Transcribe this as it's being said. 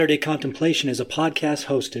Latter-day Contemplation is a podcast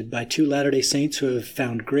hosted by two Latter-day Saints who have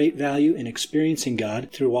found great value in experiencing God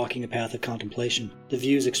through walking a path of contemplation. The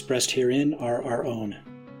views expressed herein are our own.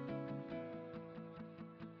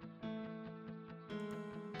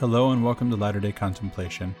 Hello and welcome to Latter-day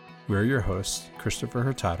Contemplation. We're your hosts, Christopher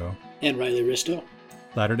Hurtado And Riley Risto.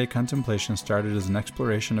 Latter-day Contemplation started as an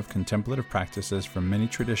exploration of contemplative practices from many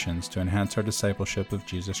traditions to enhance our discipleship of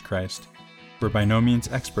Jesus Christ. We're by no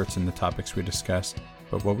means experts in the topics we discuss,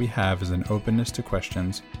 but what we have is an openness to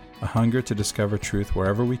questions, a hunger to discover truth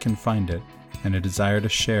wherever we can find it, and a desire to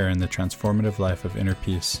share in the transformative life of inner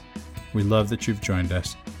peace. We love that you've joined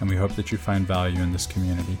us, and we hope that you find value in this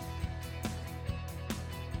community.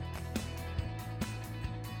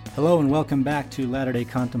 Hello and welcome back to Latter-day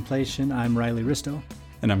Contemplation. I'm Riley Risto.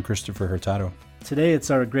 And I'm Christopher Hurtado. Today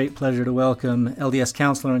it's our great pleasure to welcome LDS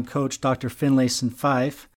counselor and coach Dr. Finlayson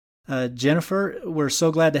Fife. Jennifer, we're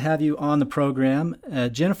so glad to have you on the program.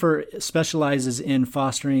 Jennifer specializes in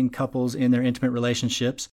fostering couples in their intimate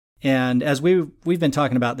relationships. And as we've been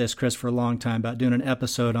talking about this, Chris, for a long time, about doing an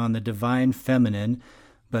episode on the divine feminine.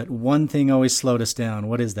 But one thing always slowed us down.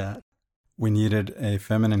 What is that? We needed a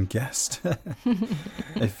feminine guest,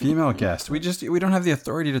 a female guest. We don't have the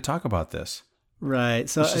authority to talk about this. Right.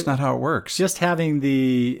 So it's just not how it works. Just having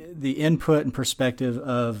the input and perspective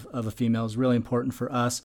of a female is really important for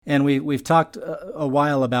us. And we've talked a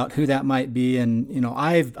while about who that might be. And, you know,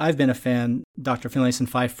 I've been a fan, Dr. Finlayson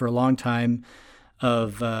Fife, for a long time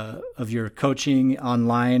of your coaching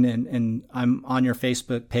online, and I'm on your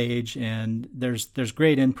Facebook page, and there's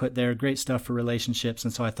great input there, great stuff for relationships.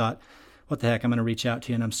 And so I thought, what the heck, I'm going to reach out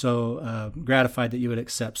to you, and I'm so gratified that you would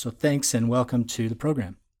accept. So thanks and welcome to the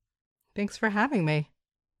program. Thanks for having me.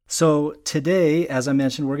 So today, as I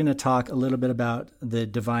mentioned, we're going to talk a little bit about the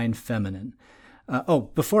divine feminine.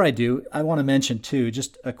 Before I do, I want to mention too,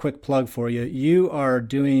 just a quick plug for you. You are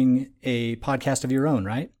doing a podcast of your own,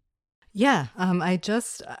 right? Yeah,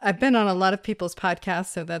 I've been on a lot of people's podcasts,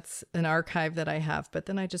 so that's an archive that I have. But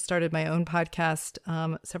then I just started my own podcast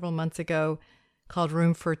several months ago called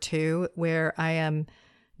Room for Two, where I am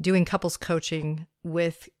doing couples coaching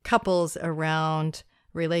with couples around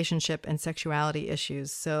relationship and sexuality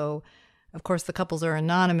issues. So, of course, the couples are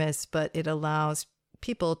anonymous, but it allows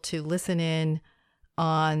people to listen in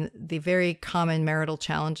on the very common marital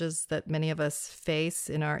challenges that many of us face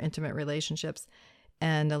in our intimate relationships,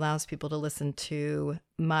 and allows people to listen to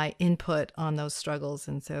my input on those struggles.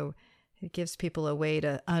 And so it gives people a way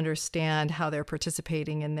to understand how they're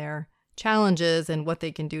participating in their challenges and what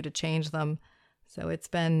they can do to change them. So it's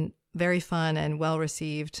been very fun and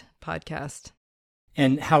well-received podcast.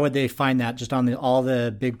 And how would they find that? Just on all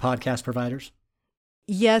the big podcast providers?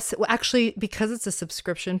 Yes. Well, actually, because it's a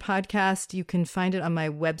subscription podcast, you can find it on my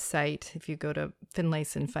website. If you go to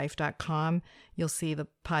finlaysonfife.com, you'll see the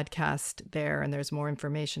podcast there, and there's more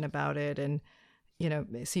information about it. And, you know,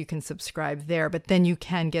 so you can subscribe there, but then you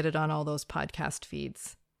can get it on all those podcast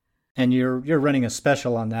feeds. And you're running a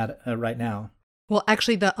special on that right now. Well,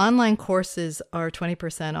 actually, the online courses are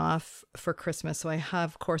 20% off for Christmas. So I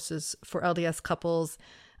have courses for LDS couples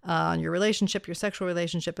on your relationship, your sexual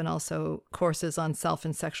relationship, and also courses on self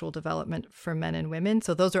and sexual development for men and women.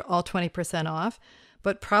 So those are all 20% off.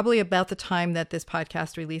 But probably about the time that this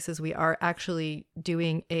podcast releases, we are actually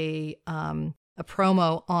doing a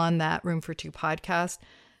promo on that Room for Two podcast.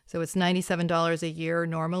 So it's $97 a year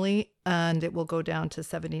normally, and it will go down to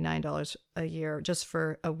 $79 a year just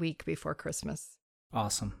for a week before Christmas.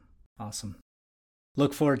 Awesome.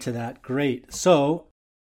 Look forward to that. Great. So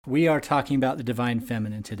we are talking about the divine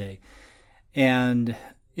feminine today. And,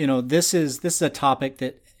 you know, this is a topic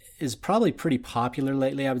that is probably pretty popular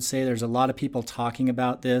lately, I would say. There's a lot of people talking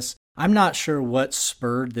about this. I'm not sure what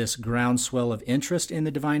spurred this groundswell of interest in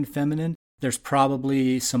the divine feminine. There's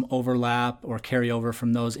probably some overlap or carryover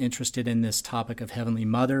from those interested in this topic of Heavenly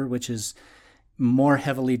Mother, which is more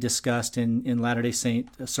heavily discussed in Latter-day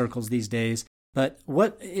Saint circles these days. But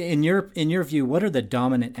what, in your view, what are the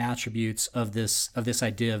dominant attributes of this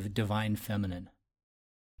idea of divine feminine?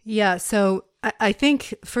 Yeah, so I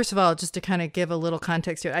think, first of all, just to kind of give a little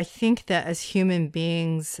context here, I think that as human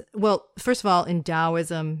beings, well, first of all, in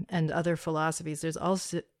Taoism and other philosophies,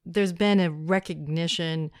 there's been a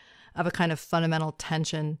recognition of a kind of fundamental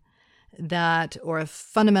tension or a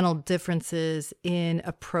fundamental differences in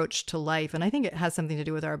approach to life. And I think it has something to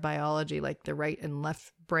do with our biology, like the right and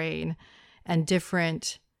left brain, and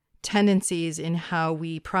different tendencies in how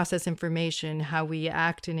we process information, how we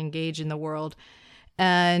act and engage in the world.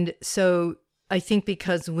 And so I think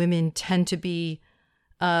because women tend to be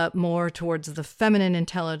more towards the feminine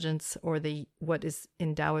intelligence, or what is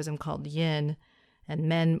in Taoism called yin, and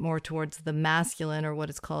men more towards the masculine, or what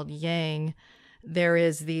is called yang, there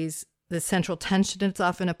is the central tension. It's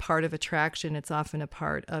often a part of attraction. It's often a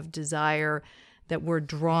part of desire, that we're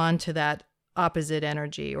drawn to that opposite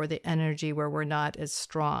energy, or the energy where we're not as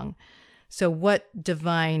strong. So what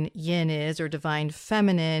divine yin is, or divine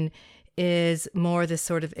feminine, is more this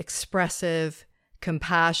sort of expressive,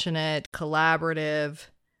 compassionate, collaborative,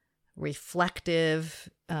 reflective,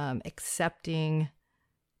 accepting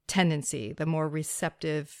tendency, the more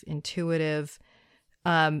receptive, intuitive.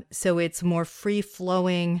 So it's more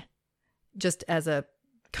free-flowing. Just as a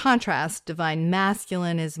contrast, divine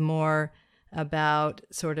masculine is more about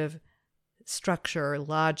sort of structure,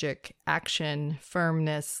 logic, action,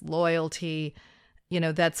 firmness, loyalty.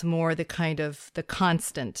 That's more the kind of the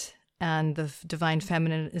constant. And the divine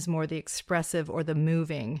feminine is more the expressive or the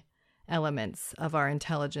moving elements of our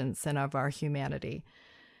intelligence and of our humanity.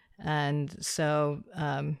 And so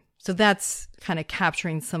that's kind of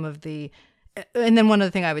capturing some of the, and then one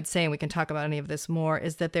other thing I would say, and we can talk about any of this more,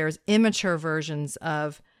 is that there's immature versions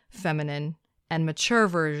of feminine and mature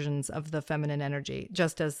versions of the feminine energy,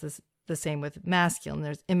 just as the same with masculine.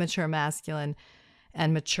 There's immature masculine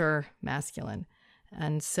and mature masculine.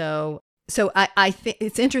 And so I think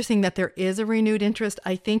it's interesting that there is a renewed interest.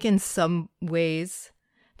 I think in some ways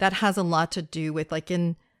that has a lot to do with, like,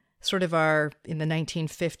 in the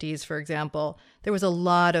 1950s, for example, there was a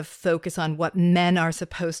lot of focus on what men are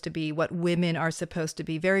supposed to be, what women are supposed to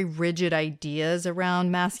be, very rigid ideas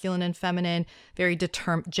around masculine and feminine, very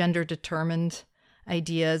gender determined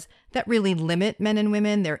ideas that really limit men and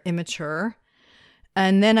women. They're immature.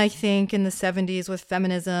 And then I think in the 70s with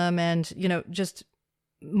feminism and, just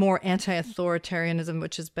more anti-authoritarianism,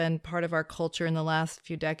 which has been part of our culture in the last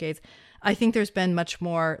few decades, I think there's been much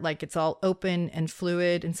more, like, it's all open and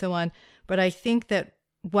fluid and so on. But I think that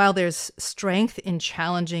while there's strength in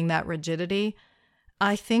challenging that rigidity,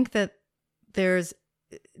 I think that there's,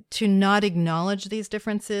 to not acknowledge these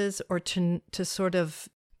differences, or to sort of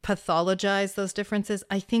pathologize those differences,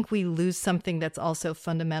 I think we lose something that's also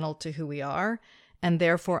fundamental to who we are, and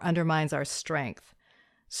therefore undermines our strength.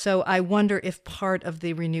 So I wonder if part of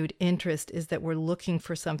the renewed interest is that we're looking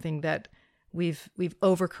for something that we've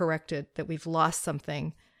overcorrected, that we've lost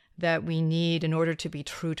something that we need in order to be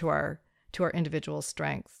true to our individual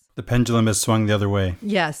strengths. The pendulum has swung the other way.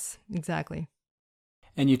 Yes, exactly.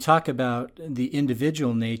 And you talk about the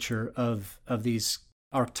individual nature of these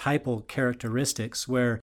archetypal characteristics,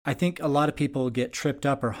 where I think a lot of people get tripped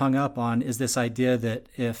up or hung up on is this idea that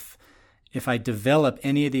if I develop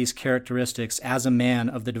any of these characteristics as a man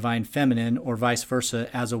of the divine feminine, or vice versa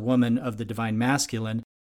as a woman of the divine masculine,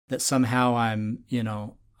 that somehow I'm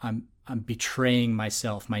betraying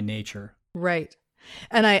myself, my nature. Right.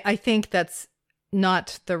 And I think that's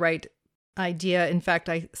not the right idea. In fact,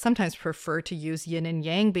 I sometimes prefer to use yin and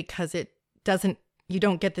yang, because you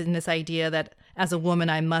don't get in this idea that as a woman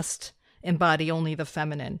I must embody only the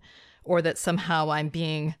feminine, or that somehow I'm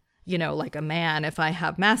being, like a man if I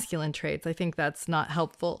have masculine traits. I think that's not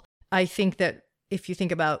helpful. I think that if you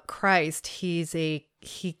think about Christ, he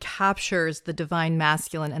captures the divine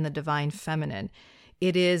masculine and the divine feminine.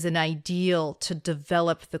 It is an ideal to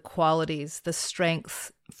develop the qualities, the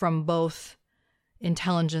strengths from both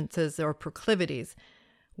intelligences or proclivities,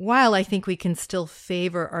 while I think we can still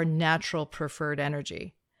favor our natural preferred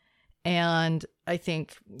energy. And I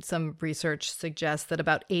think some research suggests that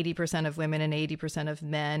about 80% of women and 80% of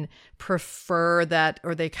men prefer that,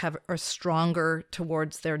 or are stronger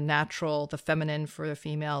towards their natural, the feminine for the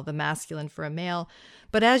female, the masculine for a male.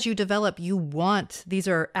 But as you develop, these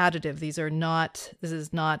are additive. This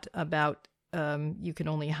is not about, you can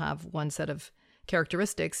only have one set of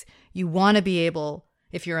characteristics. You want to be able,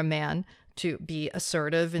 if you're a man, to be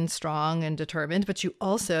assertive and strong and determined, but you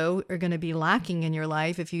also are going to be lacking in your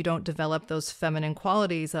life if you don't develop those feminine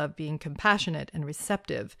qualities of being compassionate and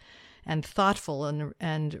receptive and thoughtful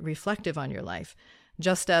and reflective on your life.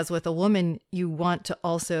 Just as with a woman, you want to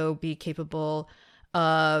also be capable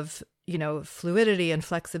of, fluidity and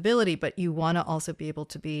flexibility, but you want to also be able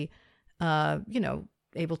to be,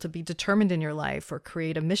 able to be determined in your life or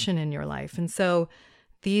create a mission in your life. And so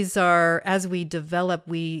these are, as we develop,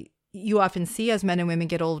 you often see as men and women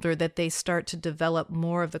get older that they start to develop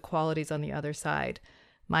more of the qualities on the other side.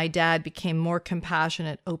 My dad became more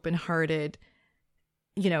compassionate, open-hearted,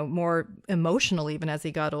 more emotional even as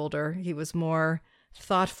he got older. He was more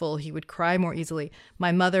thoughtful. He would cry more easily.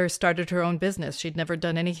 My mother started her own business. She'd never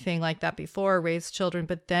done anything like that before, raised children,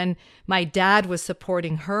 but then my dad was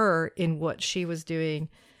supporting her in what she was doing.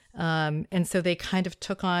 And so they kind of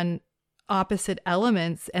took on opposite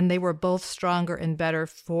elements, and they were both stronger and better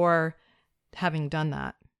for having done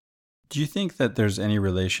that. Do you think that there's any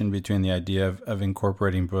relation between the idea of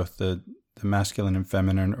incorporating both the masculine and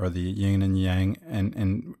feminine, or the yin and yang,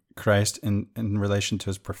 and Christ in relation to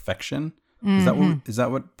his perfection? Is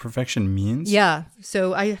that what perfection means? Yeah.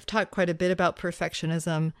 So I have talked quite a bit about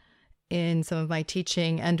perfectionism in some of my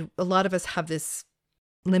teaching, and a lot of us have this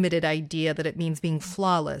limited idea that it means being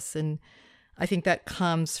flawless. And I think that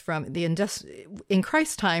comes from in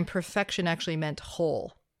Christ's time, perfection actually meant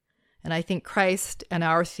whole. And I think Christ and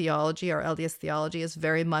our theology, our LDS theology, is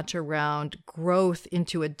very much around growth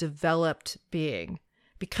into a developed being,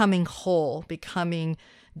 becoming whole,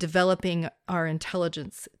 developing our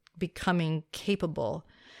intelligence, becoming capable.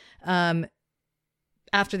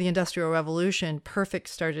 After the Industrial Revolution, perfect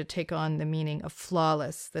started to take on the meaning of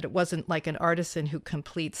flawless, that it wasn't like an artisan who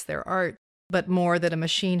completes their art, but more that a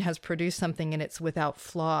machine has produced something and it's without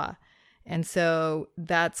flaw. And so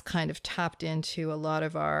that's kind of tapped into a lot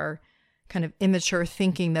of our kind of immature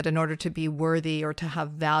thinking that in order to be worthy or to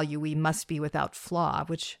have value, we must be without flaw,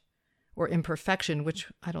 or imperfection, which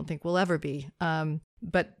I don't think we'll ever be.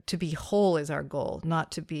 But to be whole is our goal,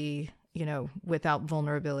 not to be, without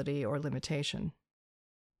vulnerability or limitation.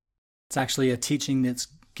 It's actually a teaching that's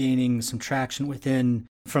gaining some traction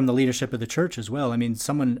from the leadership of the church as well. I mean,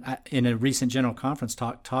 someone in a recent general conference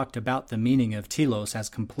talked about the meaning of telos as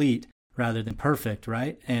complete rather than perfect,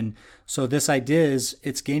 right? And so this idea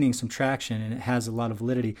it's gaining some traction, and it has a lot of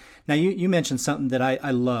validity. Now, you mentioned something that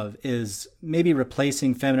I love, is maybe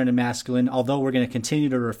replacing feminine and masculine, although we're going to continue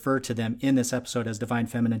to refer to them in this episode as divine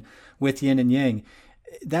feminine, with yin and yang.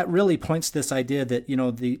 That really points to this idea that,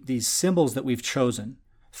 these symbols that we've chosen,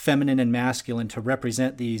 feminine and masculine, to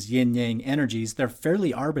represent these yin-yang energies, they're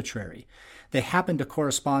fairly arbitrary. They happen to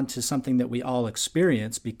correspond to something that we all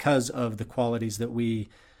experience because of the qualities that we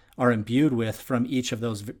are imbued with from each of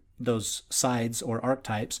those sides or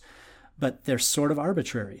archetypes, but they're sort of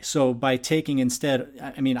arbitrary. So by taking instead,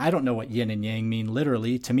 I don't know what yin and yang mean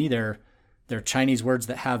literally. To me, they're Chinese words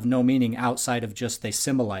that have no meaning outside of just they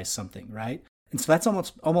symbolize something, right? And so that's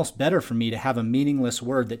almost better for me to have a meaningless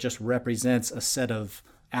word that just represents a set of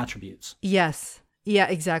attributes. Yes. Yeah,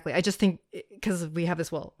 exactly. I just think because we have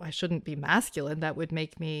this, I shouldn't be masculine. That would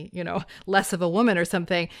make me, less of a woman or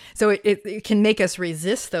something. So it can make us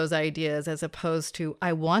resist those ideas, as opposed to,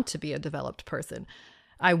 I want to be a developed person.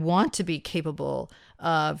 I want to be capable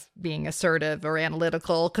of being assertive or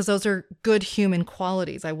analytical, because those are good human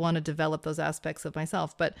qualities. I want to develop those aspects of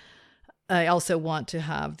myself. But I also want to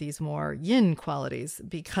have these more yin qualities,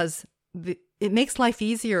 because it makes life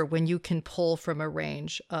easier when you can pull from a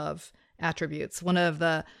range of attributes. One of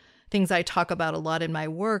the things I talk about a lot in my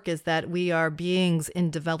work is that we are beings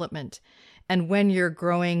in development. And when you're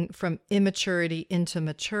growing from immaturity into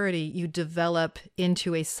maturity, you develop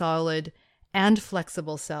into a solid and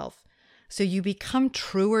flexible self. So you become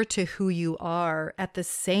truer to who you are at the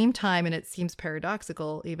same time, and it seems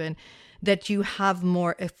paradoxical even, that you have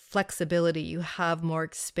more flexibility, you have more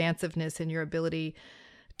expansiveness in your ability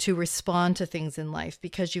to respond to things in life,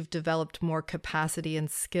 because you've developed more capacity and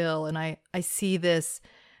skill. And I see this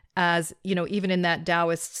as, even in that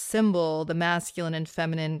Taoist symbol, the masculine and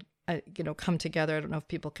feminine, come together. I don't know if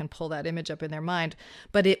people can pull that image up in their mind,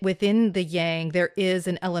 but within the yang, there is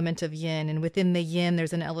an element of yin, and within the yin,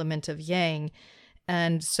 there's an element of yang.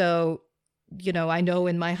 And so, I know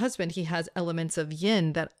in my husband, he has elements of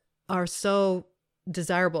yin that are so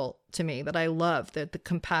desirable to me, that I love, the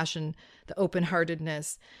compassion, the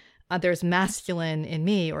open-heartedness. There's masculine in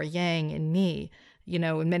me, or yang in me.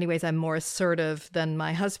 In many ways, I'm more assertive than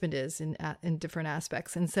my husband is in different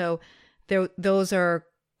aspects. And so those are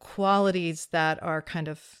qualities that are kind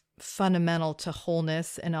of fundamental to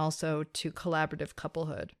wholeness and also to collaborative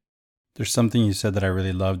couplehood. There's something you said that I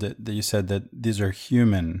really loved, that you said that these are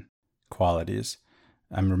human qualities.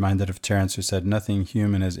 I'm reminded of Terence, who said, nothing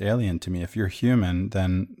human is alien to me. If you're human,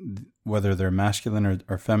 then whether they're masculine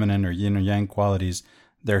or feminine or yin or yang qualities,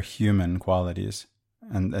 they're human qualities.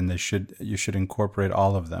 And you should incorporate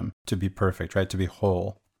all of them to be perfect, right? To be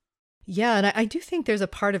whole. Yeah, and I do think there's a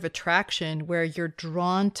part of attraction where you're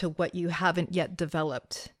drawn to what you haven't yet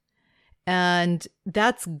developed. And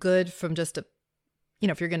that's good from just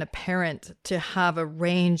if you're going to parent, to have a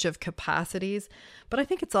range of capacities. But I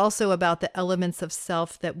think it's also about the elements of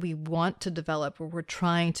self that we want to develop, or we're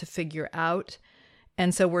trying to figure out.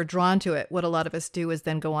 And so we're drawn to it. What a lot of us do is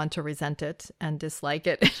then go on to resent it and dislike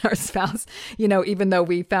it in our spouse, even though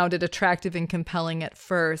we found it attractive and compelling at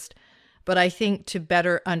first. But I think to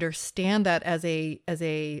better understand that as a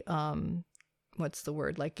what's the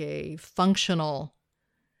word, like a functional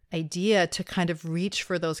idea, to kind of reach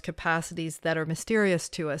for those capacities that are mysterious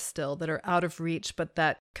to us still, that are out of reach, but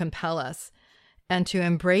that compel us. and to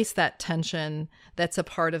embrace that tension that's a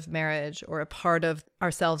part of marriage or a part of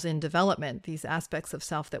ourselves in development, these aspects of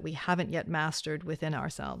self that we haven't yet mastered within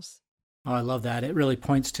ourselves. Oh, I love that. It really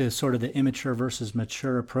points to sort of the immature versus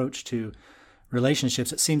mature approach to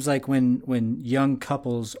relationships. It seems like when young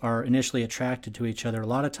couples are initially attracted to each other, a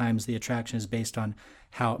lot of times the attraction is based on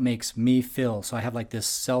how it makes me feel. So I have like this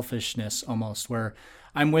selfishness almost where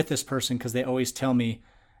I'm with this person because they always tell me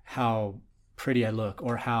how pretty I look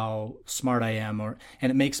or how smart I am,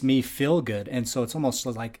 and it makes me feel good. And so it's almost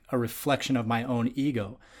like a reflection of my own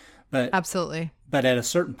ego. But absolutely. But at a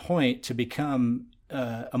certain point, to become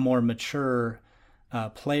a more mature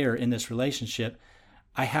player in this relationship,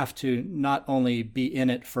 I have to not only be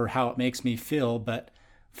in it for how it makes me feel, but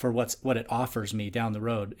for what it offers me down the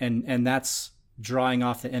road. And that's drawing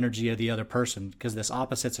off the energy of the other person, because this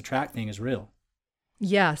opposites attract thing is real.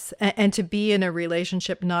 Yes. And to be in a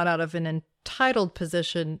relationship not out of an entitled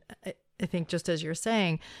position, I think just as you're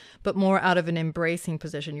saying, but more out of an embracing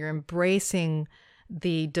position. You're embracing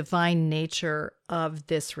the divine nature of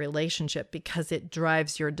this relationship because it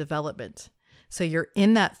drives your development. So you're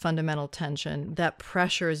in that fundamental tension that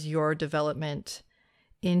pressures your development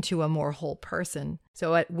into a more whole person.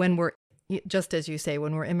 So when we're, just as you say,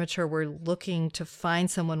 when we're immature, we're looking to find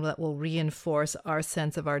someone that will reinforce our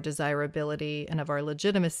sense of our desirability and of our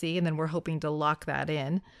legitimacy. And then we're hoping to lock that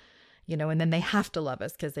in, and then they have to love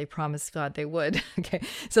us because they promised God they would. Okay.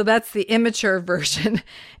 So that's the immature version.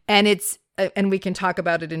 And we can talk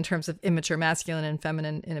about it in terms of immature masculine and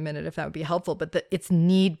feminine in a minute, if that would be helpful. But it's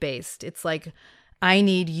need-based. It's like, I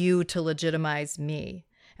need you to legitimize me.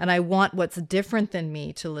 And I want what's different than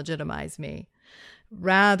me to legitimize me.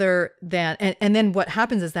 Rather than, and then what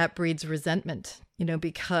happens is that breeds resentment,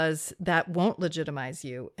 because that won't legitimize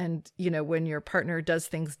you. And, when your partner does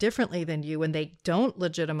things differently than you and they don't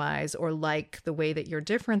legitimize or like the way that you're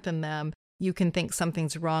different than them, you can think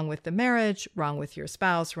something's wrong with the marriage, wrong with your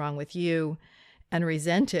spouse, wrong with you, and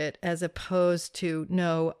resent it, as opposed to,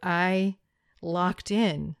 no, I locked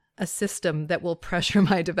in a system that will pressure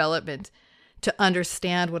my development to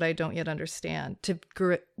understand what I don't yet understand, to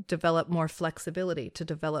develop more flexibility, to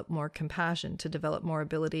develop more compassion, to develop more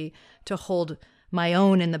ability to hold my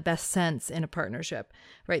own in the best sense in a partnership,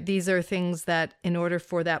 right? These are things that in order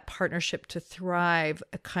for that partnership to thrive,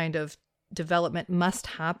 a kind of development must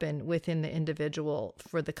happen within the individual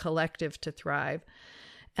for the collective to thrive.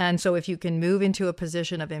 And so if you can move into a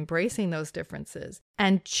position of embracing those differences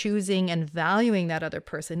and choosing and valuing that other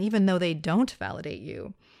person, even though they don't validate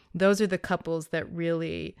you, those are the couples that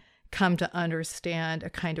really come to understand a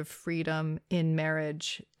kind of freedom in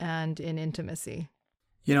marriage and in intimacy.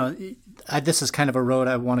 This is kind of a road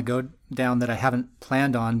I want to go down that I haven't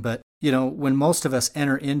planned on, but, when most of us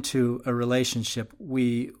enter into a relationship,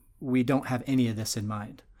 we don't have any of this in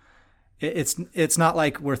mind. It's not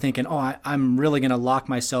like we're thinking, I'm really going to lock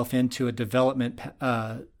myself into a development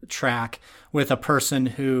track with a person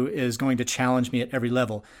who is going to challenge me at every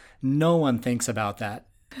level. No one thinks about that.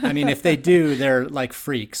 I mean, if they do, they're like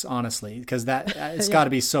freaks, honestly, because it's got to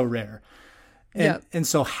be so rare. And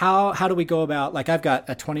so how do we go about, like, I've got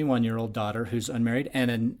a 21-year-old daughter who's unmarried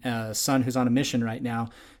and a son who's on a mission right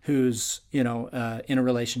now who's, in a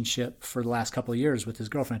relationship for the last couple of years with his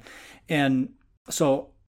girlfriend. And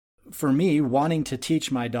so for me, wanting to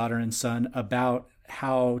teach my daughter and son about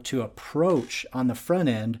how to approach on the front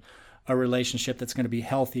end a relationship that's going to be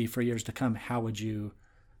healthy for years to come, how would you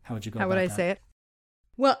go about that? How would I say it?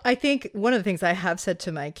 Well, I think one of the things I have said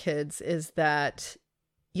to my kids is that,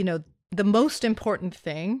 the most important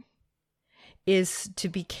thing is to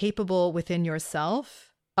be capable within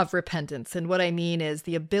yourself of repentance. And what I mean is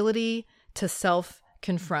the ability to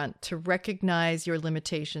self-confront, to recognize your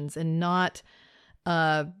limitations and not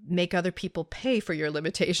make other people pay for your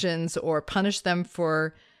limitations or punish them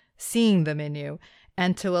for seeing them in you,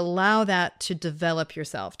 and to allow that to develop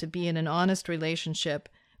yourself, to be in an honest relationship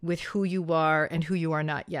with who you are and who you are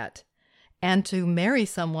not yet, and to marry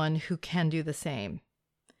someone who can do the same.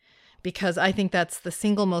 Because I think that's the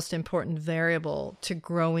single most important variable to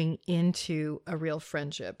growing into a real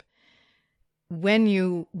friendship. When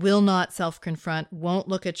you will not self-confront, won't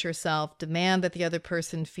look at yourself, demand that the other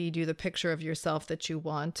person feed you the picture of yourself that you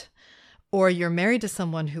want, or you're married to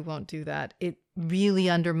someone who won't do that, it really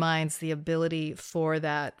undermines the ability for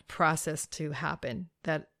that process to happen,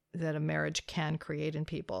 that a marriage can create in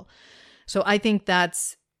people. So I think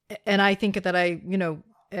and I think that I,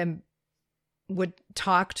 would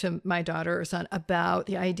talk to my daughter or son about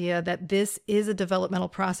the idea that this is a developmental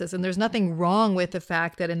process. And there's nothing wrong with the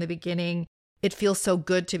fact that in the beginning, it feels so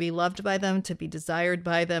good to be loved by them, to be desired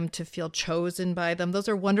by them, to feel chosen by them. Those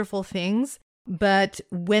are wonderful things. But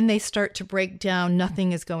when they start to break down,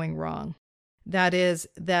 nothing is going wrong. That is,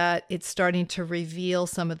 that it's starting to reveal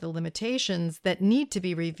some of the limitations that need to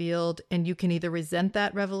be revealed, and you can either resent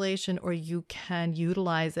that revelation or you can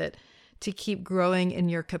utilize it to keep growing in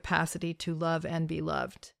your capacity to love and be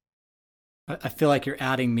loved. I feel like you're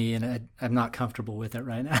adding me, and I'm not comfortable with it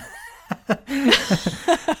right now.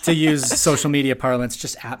 To use social media parlance,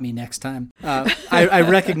 just at me next time. I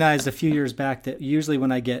recognized a few years back that usually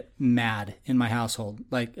when I get mad in my household,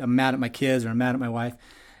 like I'm mad at my kids or I'm mad at my wife,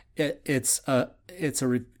 it's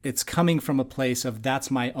coming from a place of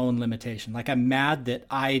that's my own limitation. Like I'm mad that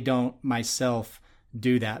I don't myself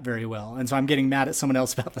do that very well, and so I'm getting mad at someone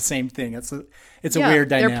else about the same thing. It's a weird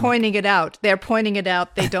dynamic. They're pointing it out.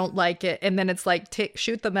 They don't like it, and then it's like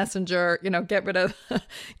shoot the messenger. Get rid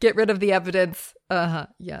of the evidence.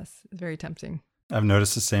 Yes, very tempting. I've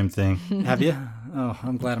noticed the same thing. Have you? Oh,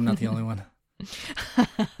 I'm glad I'm not the only one.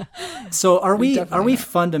 So are we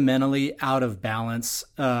fundamentally out of balance?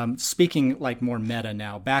 Speaking like more meta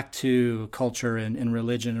now, back to culture and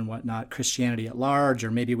religion and whatnot, Christianity at large,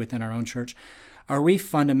 or maybe within our own church. Are we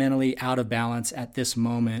fundamentally out of balance at this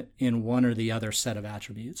moment in one or the other set of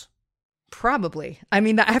attributes? Probably. I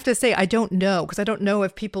mean, I have to say, I don't know, because I don't know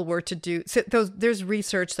if people were to do... So there's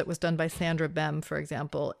research that was done by Sandra Bem, for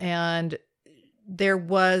example, and there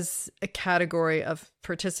was a category of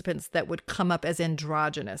participants that would come up as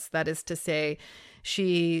androgynous. That is to say,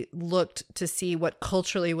 she looked to see what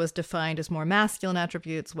culturally was defined as more masculine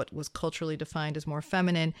attributes, what was culturally defined as more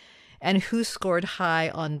feminine, and who scored high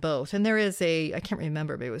on both. And there is I can't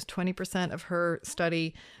remember, but it was 20% of her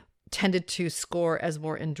study tended to score as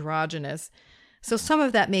more androgynous. So some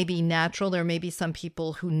of that may be natural. There may be some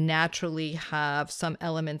people who naturally have some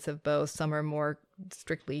elements of both. Some are more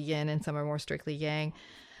strictly yin and some are more strictly yang.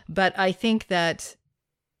 But I think that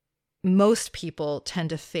most people tend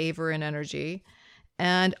to favor an energy,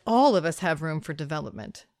 and all of us have room for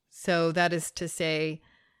development. So that is to say,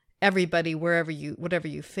 everybody, whatever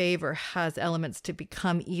you favor, has elements to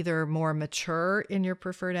become either more mature in your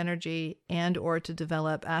preferred energy and or to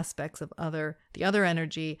develop aspects of the other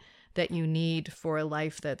energy that you need for a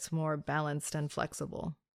life that's more balanced and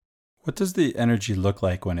flexible. What does the energy look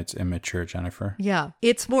like when it's immature, Jennifer? Yeah,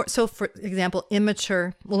 it's more, so for example,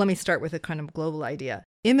 immature, well, let me start with a kind of global idea.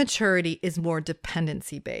 Immaturity is more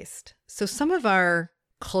dependency based. So some of our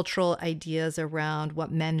cultural ideas around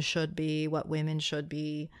what men should be, what women should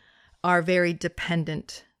be, are very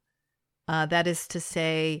dependent. That is to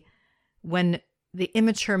say, when the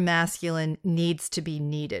immature masculine needs to be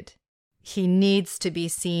needed, he needs to be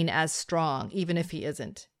seen as strong, even if he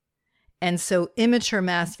isn't. And so immature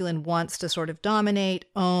masculine wants to sort of dominate,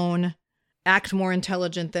 own, act more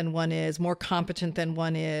intelligent than one is, more competent than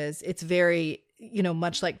one is. It's very,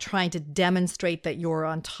 much like trying to demonstrate that you're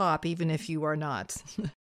on top, even if you are not.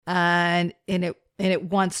 and it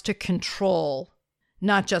wants to control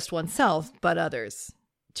not just oneself, but others,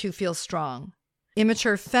 to feel strong.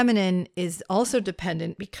 Immature feminine is also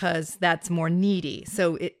dependent because that's more needy.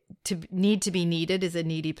 So to need to be needed is a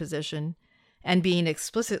needy position. And being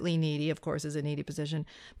explicitly needy, of course, is a needy position.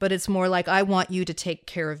 But it's more like, I want you to take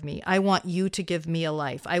care of me. I want you to give me a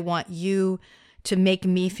life. I want you to make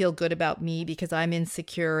me feel good about me because I'm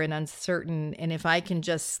insecure and uncertain. And if I can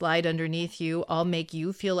just slide underneath you, I'll make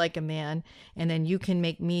you feel like a man. And then you can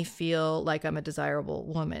make me feel like I'm a desirable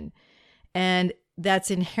woman. And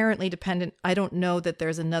that's inherently dependent. I don't know that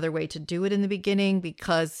there's another way to do it in the beginning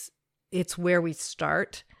because it's where we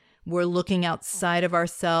start. We're looking outside of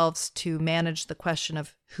ourselves to manage the question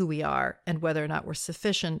of who we are and whether or not we're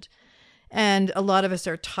sufficient. And a lot of us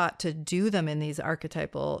are taught to do them in these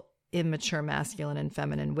archetypal immature masculine and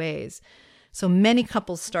feminine ways. So many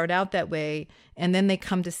couples start out that way, and then they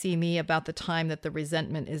come to see me about the time that the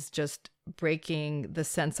resentment is just breaking the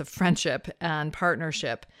sense of friendship and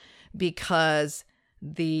partnership because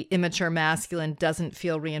the immature masculine doesn't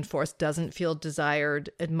feel reinforced, doesn't feel desired,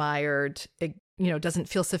 admired, doesn't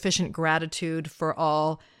feel sufficient gratitude for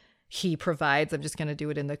all he provides. I'm just going to do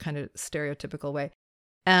it in the kind of stereotypical way.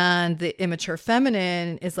 And the immature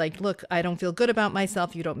feminine is like, look, I don't feel good about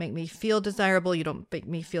myself. You don't make me feel desirable. You don't make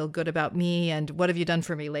me feel good about me. And what have you done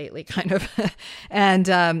for me lately? Kind of. And,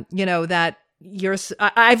 that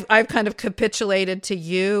I've kind of capitulated to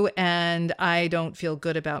you and I don't feel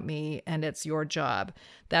good about me and it's your job.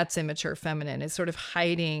 That's immature feminine. It's sort of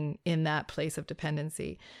hiding in that place of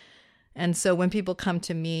dependency. And so when people come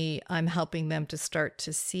to me, I'm helping them to start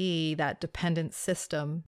to see that dependent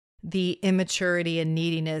system, the immaturity and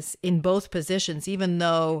neediness in both positions, even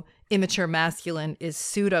though immature masculine is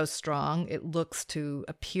pseudo-strong. It looks to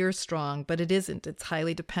appear strong, but it isn't. It's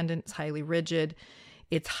highly dependent. It's highly rigid.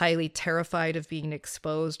 It's highly terrified of being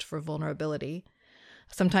exposed for vulnerability.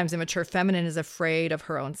 Sometimes immature feminine is afraid of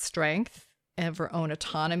her own strength and of her own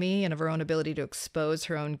autonomy and of her own ability to expose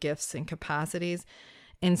her own gifts and capacities.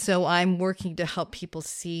 And so I'm working to help people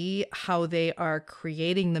see how they are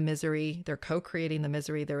creating the misery, they're co-creating the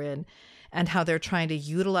misery they're in, and how they're trying to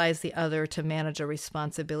utilize the other to manage a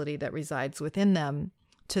responsibility that resides within them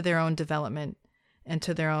to their own development and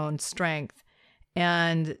to their own strength,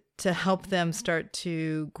 and to help them start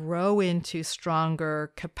to grow into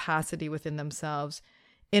stronger capacity within themselves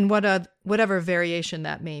in whatever variation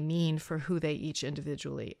that may mean for who they each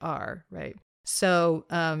individually are, right? So,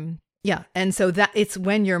 yeah. And so that it's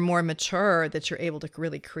when you're more mature that you're able to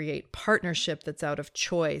really create partnership that's out of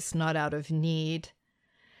choice, not out of need,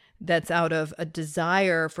 that's out of a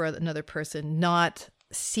desire for another person, not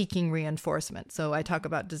seeking reinforcement. So I talk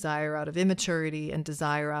about desire out of immaturity and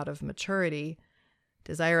desire out of maturity.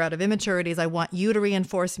 Desire out of immaturity is I want you to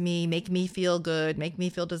reinforce me, make me feel good, make me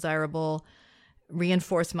feel desirable,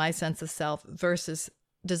 reinforce my sense of self, versus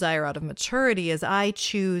desire out of maturity is I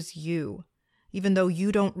choose you. Even though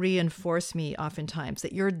you don't reinforce me oftentimes,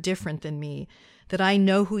 that you're different than me, that I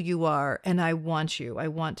know who you are and I want you. I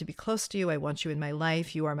want to be close to you. I want you in my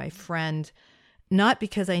life. You are my friend, not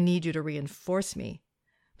because I need you to reinforce me,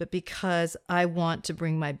 but because I want to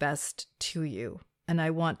bring my best to you and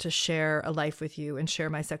I want to share a life with you and share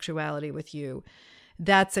my sexuality with you.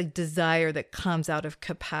 That's a desire that comes out of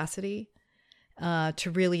capacity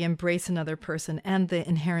to really embrace another person and the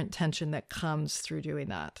inherent tension that comes through doing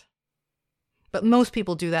that. But most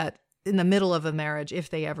people do that in the middle of a marriage, if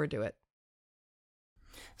they ever do it.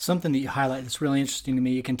 Something that you highlight that's really interesting to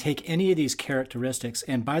me, you can take any of these characteristics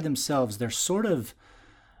and by themselves, they're sort of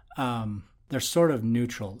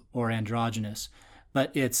neutral or androgynous, but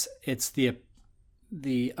it's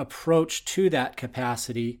the approach to that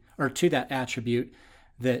capacity or to that attribute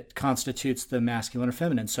that constitutes the masculine or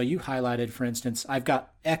feminine. So you highlighted, for instance, I've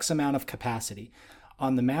got X amount of capacity.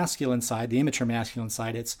 On the masculine side, the immature masculine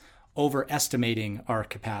side, it's overestimating our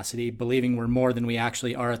capacity, believing we're more than we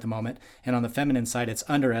actually are at the moment. And on the feminine side, it's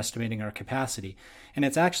underestimating our capacity. And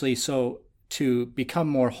it's actually so to become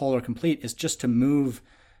more whole or complete is just to move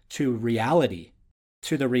to reality,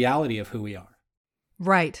 to the reality of who we are.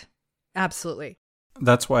 Right. Absolutely.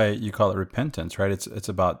 That's why you call it repentance, right? It's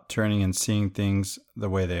about turning and seeing things the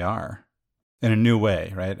way they are in a new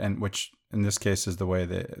way, right? And which in this case is the way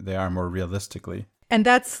they are more realistically. And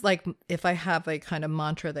that's like, if I have a kind of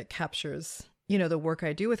mantra that captures, the work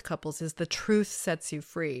I do with couples is the truth sets you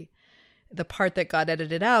free. The part that got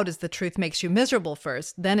edited out is the truth makes you miserable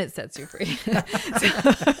first, then it sets you free.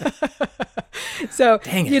 So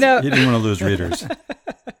dang it. You didn't want to lose readers.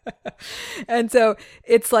 And so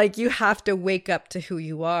it's like you have to wake up to who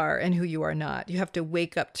you are and who you are not. You have to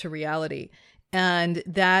wake up to reality. And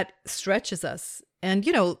that stretches us. And,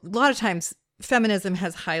 a lot of times feminism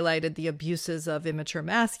has highlighted the abuses of immature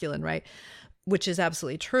masculine, right? Which is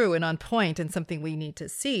absolutely true and on point and something we need to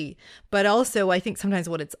see. But also, I think sometimes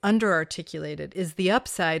what it's underarticulated is the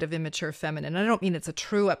upside of immature feminine. I don't mean it's a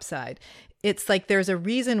true upside. It's like there's a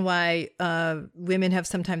reason why women have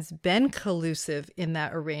sometimes been collusive in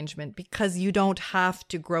that arrangement, because you don't have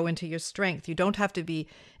to grow into your strength. You don't have to be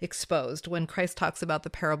exposed. When Christ talks about the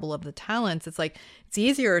parable of the talents, it's like it's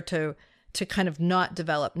easier to kind of not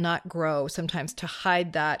develop, not grow, sometimes to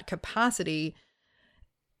hide that capacity,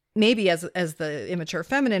 maybe as the immature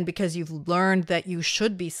feminine, because you've learned that you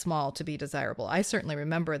should be small to be desirable. I certainly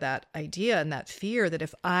remember that idea and that fear that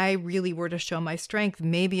if I really were to show my strength,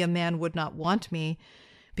 maybe a man would not want me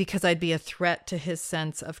because I'd be a threat to his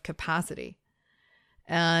sense of capacity.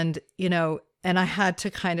 And, and I had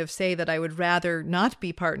to kind of say that I would rather not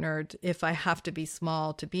be partnered if I have to be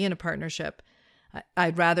small to be in a partnership.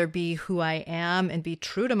 I'd rather be who I am and be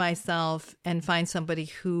true to myself and find somebody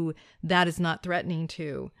who that is not threatening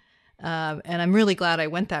to. And I'm really glad I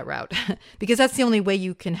went that route because that's the only way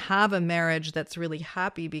you can have a marriage that's really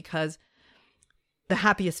happy, because the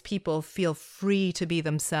happiest people feel free to be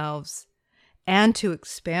themselves and to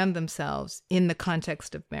expand themselves in the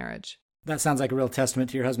context of marriage. That sounds like a real testament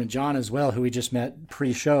to your husband, John, as well, who we just met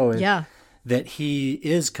pre-show. Yeah. That he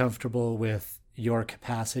is comfortable with your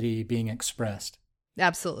capacity being expressed.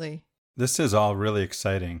 Absolutely. This is all really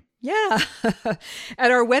exciting. Yeah. At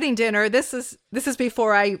our wedding dinner, this is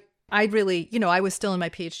before I really, I was still in my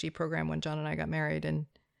PhD program when John and I got married. And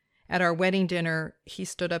at our wedding dinner, he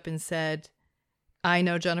stood up and said, I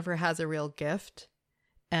know Jennifer has a real gift,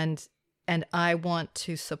 and I want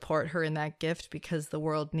to support her in that gift because the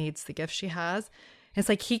world needs the gift she has. And it's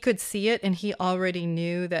like he could see it, and he already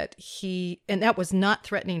knew that and that was not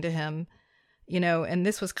threatening to him. and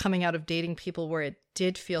this was coming out of dating people where it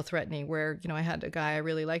did feel threatening, where, I had a guy I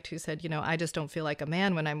really liked who said, I just don't feel like a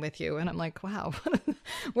man when I'm with you. And I'm like, wow,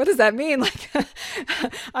 what does that mean? Like,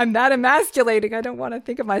 I'm that emasculating. I don't want to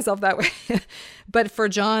think of myself that way. But for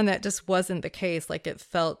John, that just wasn't the case. Like, it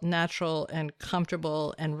felt natural and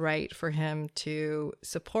comfortable and right for him to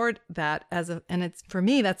support that and it's, for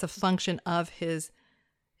me, that's a function of his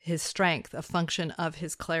strength, a function of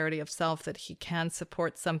his clarity of self, that he can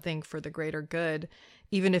support something for the greater good,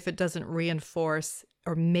 even if it doesn't reinforce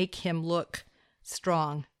or make him look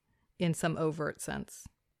strong in some overt sense.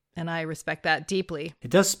 And I respect that deeply.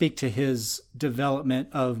 It does speak to his development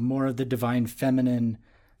of more of the divine feminine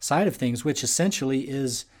side of things, which essentially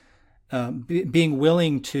is being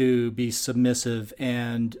willing to be submissive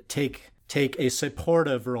and take a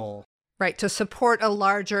supportive role. Right, to support a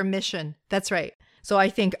larger mission. That's right. So I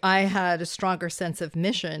think I had a stronger sense of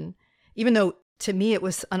mission, even though to me it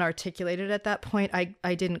was unarticulated at that point.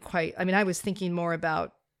 I didn't quite, I was thinking more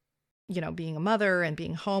about, being a mother and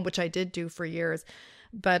being home, which I did do for years.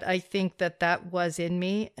 But I think that was in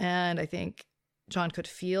me. And I think John could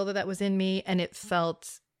feel that was in me. And it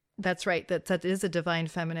felt, that's right, that is a divine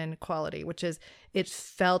feminine quality, which is it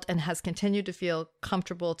felt and has continued to feel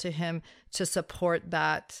comfortable to him to support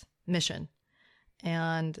that mission.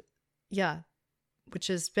 And yeah, which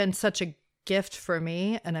has been such a gift for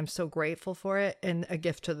me, and I'm so grateful for it, and a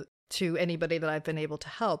gift to anybody that I've been able to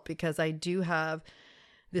help, because I do have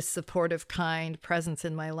this supportive, kind presence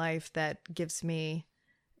in my life that gives me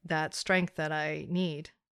that strength that I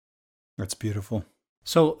need. That's beautiful.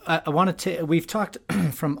 So I wanted to, we've talked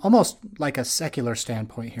from almost like a secular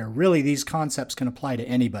standpoint here. Really, these concepts can apply to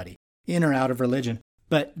anybody, in or out of religion.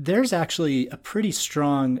 But there's actually a pretty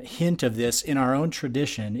strong hint of this in our own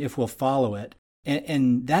tradition, if we'll follow it.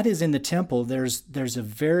 And that is in the temple. There's a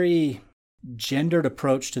very gendered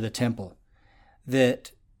approach to the temple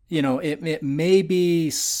that, it may be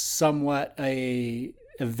somewhat a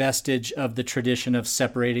vestige of the tradition of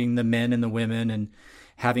separating the men and the women and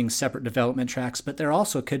having separate development tracks, but there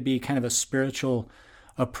also could be kind of a spiritual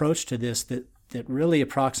approach to this that really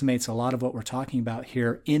approximates a lot of what we're talking about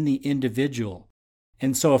here in the individual.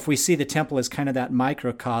 And so if we see the temple as kind of that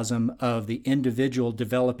microcosm of the individual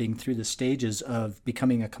developing through the stages of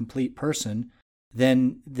becoming a complete person,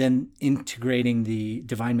 then integrating the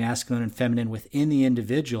divine masculine and feminine within the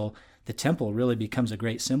individual, the temple really becomes a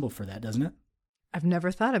great symbol for that, doesn't it? I've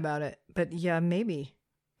never thought about it, but yeah, maybe.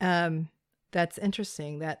 That's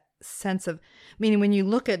interesting, that sense of, meaning when you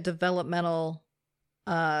look at developmental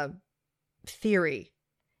theory,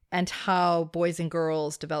 and how boys and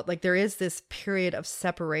girls develop, like there is this period of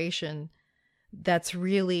separation that's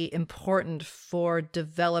really important for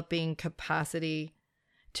developing capacity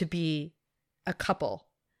to be a couple,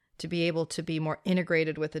 to be able to be more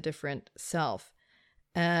integrated with a different self.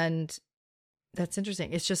 And that's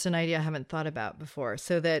interesting. It's just an idea I haven't thought about before.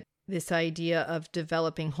 So that this idea of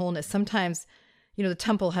developing wholeness, sometimes, the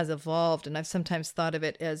temple has evolved, and I've sometimes thought of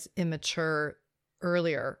it as immature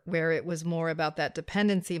earlier, where it was more about that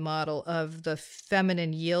dependency model of the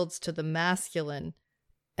feminine yields to the masculine.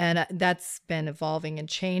 And that's been evolving and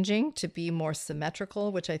changing to be more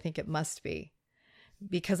symmetrical, which I think it must be.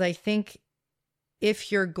 Because I think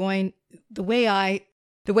if you're going, the way I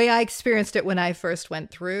experienced it when I first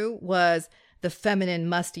went through was the feminine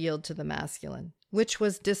must yield to the masculine, which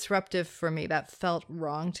was disruptive for me. That felt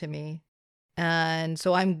wrong to me. And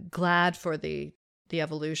so I'm glad for the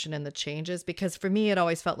evolution and the changes, because for me, it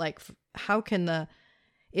always felt like,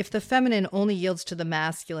 if the feminine only yields to the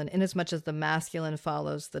masculine, in as much as the masculine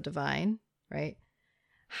follows the divine, right?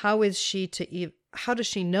 How does she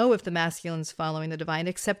know if the masculine's following the divine,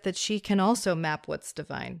 except that she can also map what's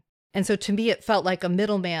divine? And so to me, it felt like a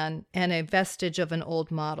middleman and a vestige of an old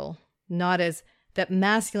model, not as that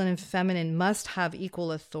masculine and feminine must have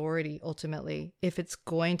equal authority ultimately if it's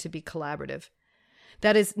going to be collaborative.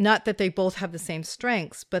 That is not that they both have the same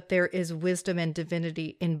strengths, but there is wisdom and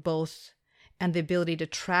divinity in both, and the ability to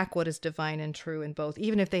track what is divine and true in both,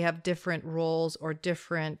 even if they have different roles or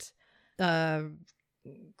different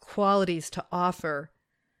qualities to offer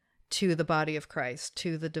to the body of Christ,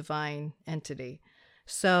 to the divine entity.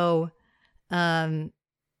 So I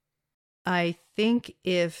think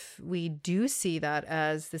if we do see that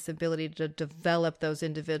as this ability to develop those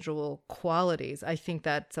individual qualities, I think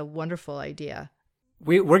that's a wonderful idea.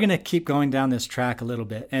 We're going to keep going down this track a little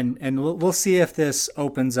bit, and we'll see if this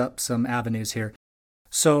opens up some avenues here.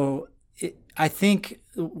 So I think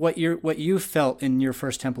what you felt in your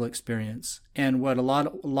first temple experience, and what a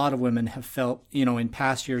lot of women have felt, in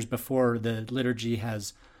past years before the liturgy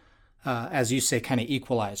has, as you say, kind of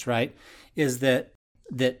equalized, right, is that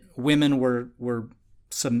that women were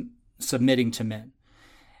submitting to men.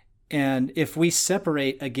 And if we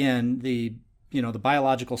separate again the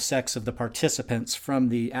biological sex of the participants from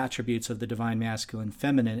the attributes of the divine masculine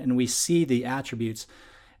feminine, and we see the attributes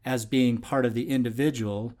as being part of the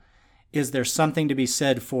individual, is there something to be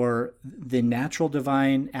said for the natural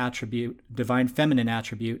divine feminine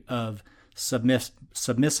attribute of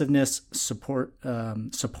submissiveness,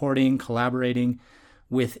 supporting, collaborating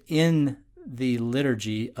within the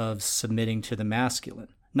liturgy of submitting to the masculine?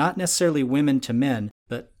 Not necessarily women to men,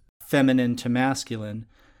 but feminine to masculine.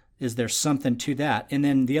 Is there something to that? And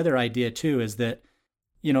then the other idea too is that,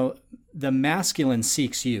 the masculine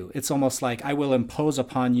seeks you. It's almost like, I will impose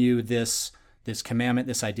upon you this commandment,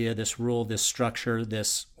 this idea, this rule, this structure,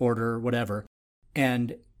 this order, whatever.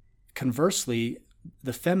 And conversely,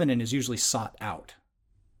 the feminine is usually sought out.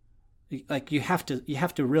 Like you have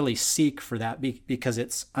to really seek for that because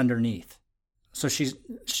it's underneath. So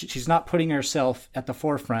she's not putting herself at the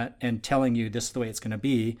forefront and telling you this is the way it's going to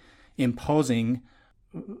be, imposing.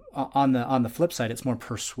 On the flip side, it's more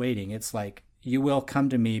persuading. It's like, you will come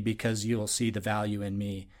to me because you will see the value in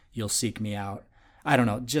me. You'll seek me out. I don't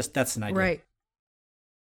know. Just that's an idea.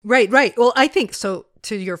 Right. Well, I think so.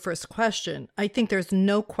 To your first question, I think there's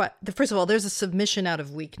first of all, there's a submission out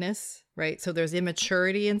of weakness, right? So there's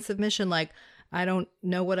immaturity in submission. Like, I don't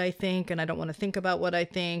know what I think, and I don't want to think about what I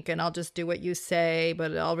think, and I'll just do what you say,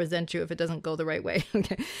 but I'll resent you if it doesn't go the right way.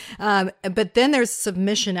 Okay. But then there's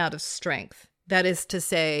submission out of strength. That is to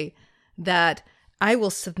say that I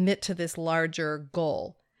will submit to this larger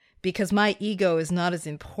goal because my ego is not as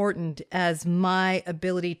important as my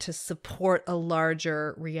ability to support a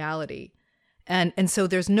larger reality. And so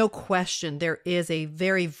there's no question there is a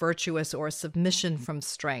very virtuous or submission from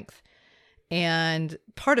strength. And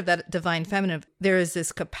part of that divine feminine, there is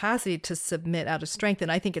this capacity to submit out of strength.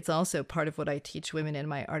 And I think it's also part of what I teach women in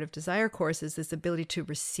my Art of Desire course is this ability to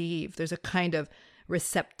receive. There's a kind of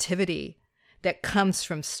receptivity that comes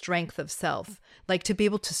from strength of self. Like to be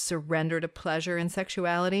able to surrender to pleasure and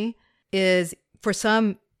sexuality is, for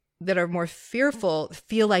some that are more fearful,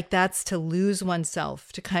 feel like that's to lose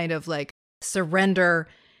oneself, to kind of like surrender,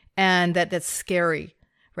 and that's scary,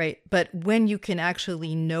 right? But when you can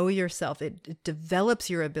actually know yourself, it develops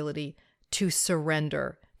your ability to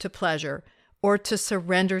surrender to pleasure or to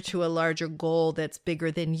surrender to a larger goal that's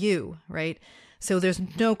bigger than you, right? So there's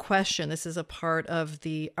no question this is a part of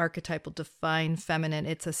the archetypal divine feminine.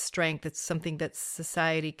 It's a strength. It's something that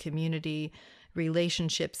society, community,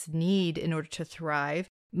 relationships need in order to thrive.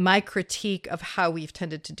 My critique of how we've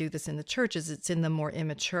tended to do this in the church is it's in the more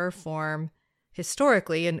immature form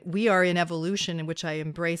historically, and we are in evolution, in which I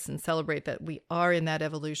embrace and celebrate that we are in that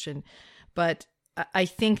evolution. But I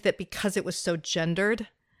think that because it was so gendered,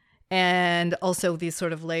 and also these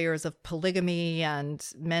sort of layers of polygamy, and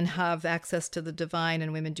men have access to the divine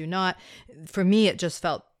and women do not. For me, it just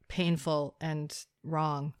felt painful and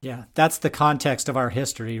wrong. Yeah, that's the context of our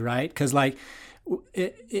history, right? Because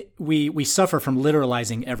we suffer from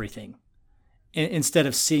literalizing everything instead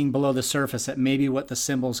of seeing below the surface at maybe what the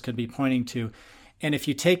symbols could be pointing to. And if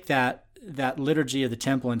you take that liturgy of the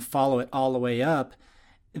temple and follow it all the way up,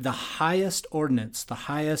 the highest ordinance, the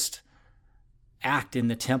highest act in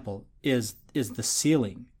the temple is the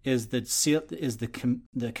sealing, is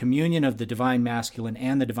the communion of the divine masculine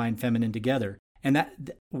and the divine feminine together. And that,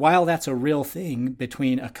 while that's a real thing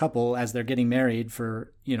between a couple as they're getting married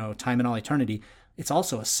for, time and all eternity, it's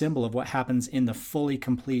also a symbol of what happens in the fully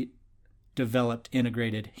complete, developed,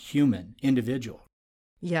 integrated human individual.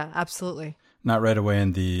 Yeah, absolutely. Not right away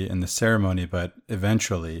in the ceremony, but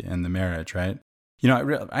eventually in the marriage, right?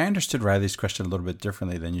 I understood Riley's question a little bit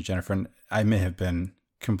differently than you, Jennifer, and I may have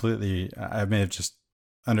just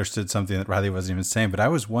understood something that Riley wasn't even saying, but I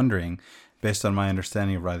was wondering, based on my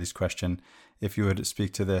understanding of Riley's question, if you would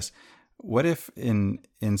speak to this. What if in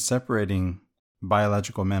separating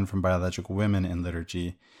biological men from biological women in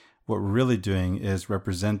liturgy, what we're really doing is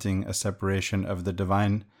representing a separation of the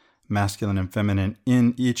divine masculine and feminine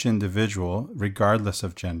in each individual, regardless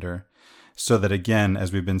of gender, so that, again,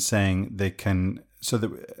 as we've been saying, and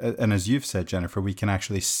as you've said, Jennifer, we can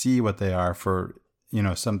actually see what they are for,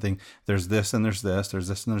 something. There's this and there's this, there's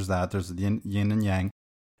this and there's that, there's the yin and yang,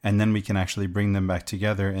 and then we can actually bring them back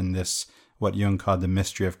together in this, what Jung called the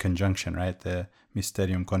mystery of conjunction, right? The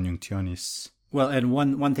mysterium conjunctionis. Well, and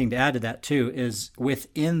one thing to add to that too is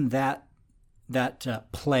within that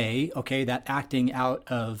play, that acting out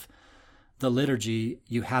of the liturgy,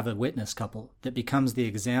 you have a witness couple that becomes the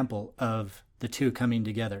example of the two coming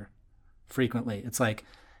together frequently. It's like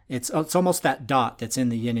it's almost that dot that's in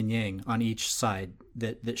the yin and yang on each side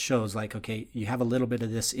that shows like, okay, you have a little bit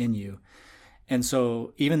of this in you. And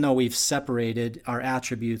so even though we've separated our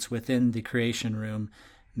attributes within the creation room,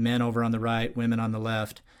 men over on the right, women on the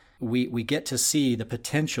left, we get to see the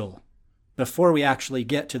potential. Before we actually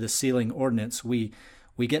get to the sealing ordinance, we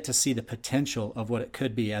get to see the potential of what it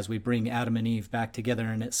could be as we bring Adam and Eve back together.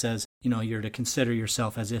 And it says, you're to consider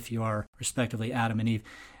yourself as if you are respectively Adam and Eve.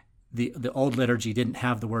 The old liturgy didn't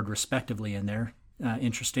have the word respectively in there.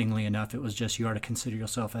 Interestingly enough, it was just you are to consider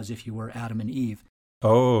yourself as if you were Adam and Eve.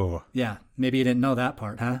 Oh. Yeah. Maybe you didn't know that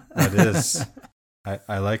part, huh? That is.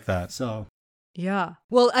 I like that. So. Yeah.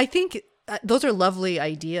 Well, I think those are lovely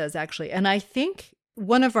ideas, actually. And I think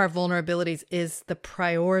one of our vulnerabilities is the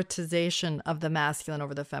prioritization of the masculine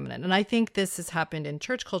over the feminine. And I think this has happened in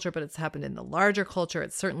church culture, but it's happened in the larger culture.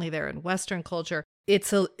 It's certainly there in Western culture.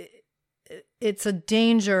 It's a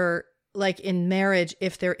danger, like in marriage,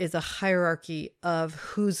 if there is a hierarchy of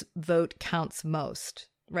whose vote counts most,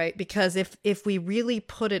 right? Because if we really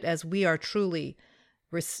put it as we are truly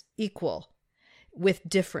equal with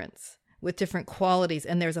difference, with different qualities,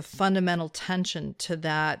 and there's a fundamental tension to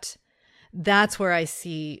that, that's where I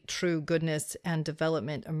see true goodness and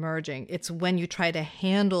development emerging. It's when you try to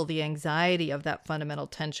handle the anxiety of that fundamental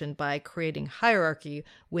tension by creating hierarchy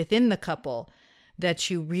within the couple that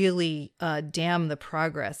you really damn the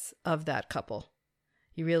progress of that couple.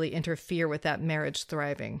 You really interfere with that marriage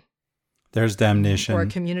thriving. There's damnation. Or a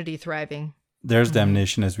community thriving. There's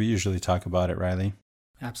damnation as we usually talk about it, Riley.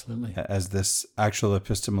 Absolutely. As this actual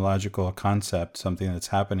epistemological concept, something that's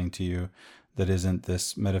happening to you that isn't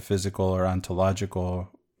this metaphysical or ontological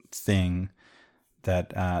thing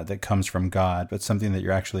that comes from God, but something that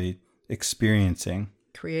you're actually experiencing.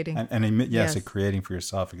 Creating. Yes, creating for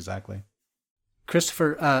yourself, exactly.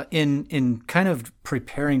 Christopher, in kind of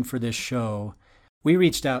preparing for this show, we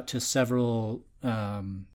reached out to several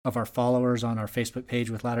of our followers on our Facebook page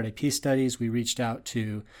with Latter-day Peace Studies. We reached out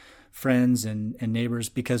to friends and neighbors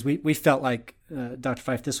because we felt like, Dr.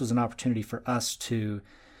 Fife, this was an opportunity for us to,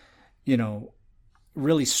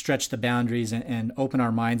 really stretch the boundaries and open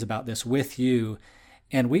our minds about this with you.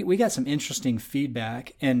 And we got some interesting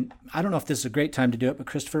feedback. And I don't know if this is a great time to do it, but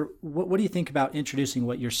Christopher, what do you think about introducing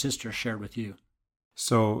what your sister shared with you?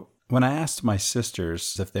 So when I asked my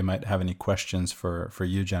sisters if they might have any questions for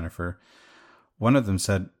you, Jennifer, one of them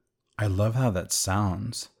said, I love how that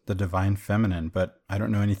sounds, the divine feminine, but I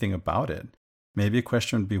don't know anything about it. Maybe a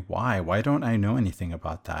question would be why? Why don't I know anything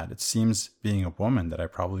about that? It seems, being a woman, that I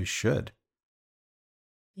probably should.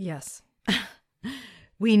 Yes.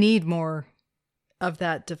 We need more of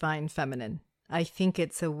that divine feminine. I think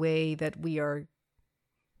it's a way that we are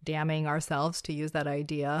damning ourselves, to use that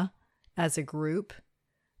idea, as a group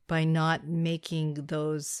by not making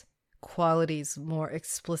those qualities more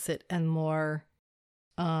explicit and more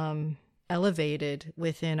elevated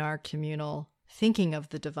within our communal thinking of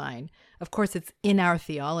the divine. Of course, it's in our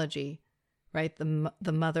theology, right?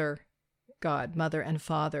 The mother, God, mother and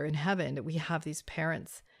father in heaven, that we have these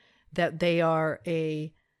parents, that they are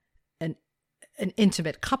an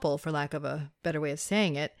intimate couple, for lack of a better way of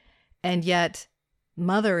saying it. And yet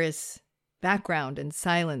mother is background and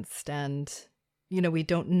silenced, and, we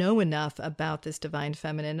don't know enough about this divine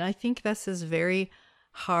feminine. And I think this is very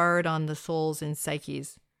hard on the souls and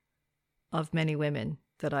psyches of many women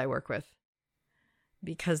that I work with,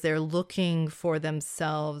 because they're looking for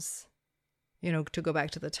themselves, to go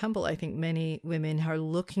back to the temple. I think many women are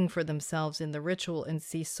looking for themselves in the ritual and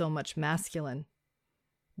see so much masculine,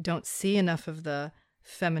 don't see enough of the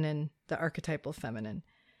feminine, the archetypal feminine,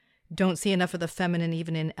 don't see enough of the feminine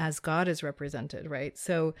even in as God is represented, right?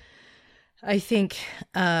 So I think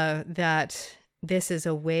that this is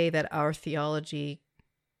a way that our theology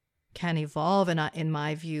can evolve, and in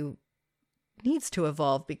my view, needs to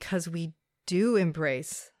evolve, because we do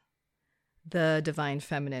embrace the divine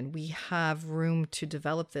feminine. We have room to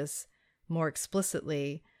develop this more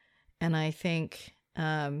explicitly. And I think,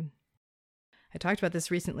 I talked about this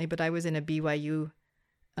recently, but I was in a BYU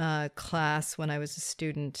class when I was a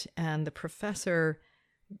student, and the professor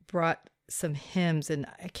brought some hymns, and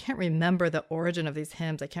I can't remember the origin of these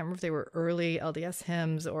hymns. I can't remember if they were early LDS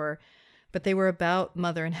hymns but they were about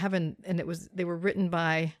Mother in Heaven, and they were written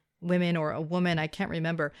by women or a woman. I can't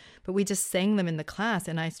remember, but we just sang them in the class,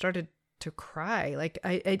 and I started to cry. Like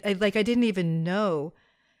I didn't even know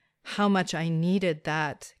how much I needed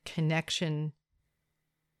that connection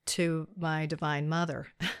to my divine mother.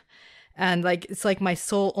 And it's like my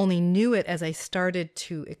soul only knew it as I started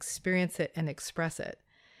to experience it and express it.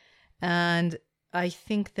 And I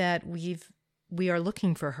think that we are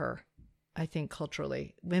looking for her. I think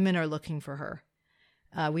culturally, women are looking for her.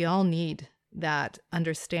 We all need that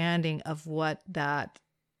understanding of what that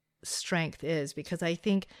strength is, because I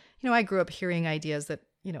think, I grew up hearing ideas that,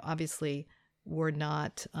 obviously were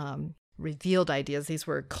not revealed ideas. These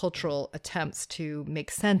were cultural attempts to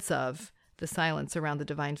make sense of the silence around the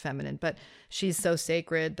divine feminine. But she's so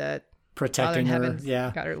sacred that protecting Father in her,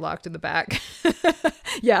 Heaven's got her locked in the back.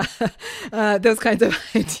 Yeah, those kinds of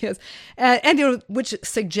ideas, and which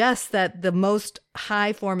suggests that the most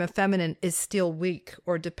high form of feminine is still weak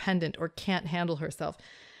or dependent or can't handle herself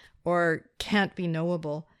or can't be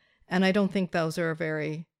knowable. And I don't think those are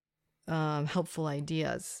very helpful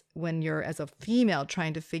ideas when you're, as a female,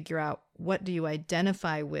 trying to figure out what do you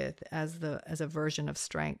identify with as a version of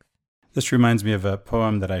strength. This reminds me of a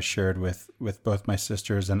poem that I shared with both my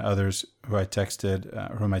sisters and others whom I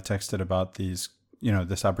texted about these,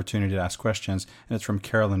 this opportunity to ask questions. And it's from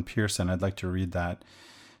Carolyn Pearson. I'd like to read that.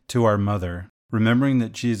 To our mother, remembering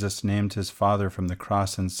that Jesus named his father from the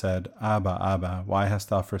cross and said, Abba, Abba, why hast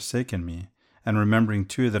thou forsaken me? And remembering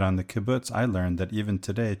too that on the kibbutz I learned that even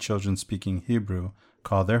today children speaking Hebrew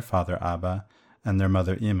call their father Abba and their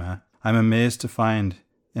mother Ima, I'm amazed to find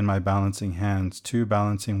in my balancing hands 2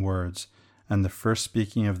 balancing words, and the first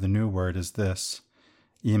speaking of the new word is this,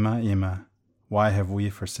 Ima, Ima, why have we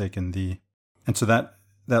forsaken thee? And so that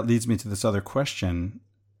leads me to this other question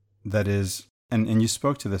that is, and you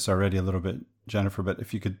spoke to this already a little bit, Jennifer, but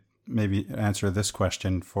if you could maybe answer this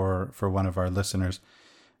question for one of our listeners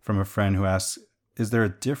from a friend who asks, is there a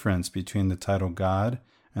difference between the title God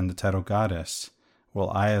and the title Goddess? Will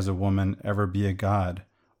I as a woman ever be a god,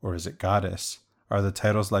 or is it goddess? Are the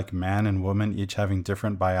titles like man and woman, each having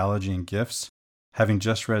different biology and gifts? Having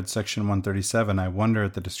just read section 137, I wonder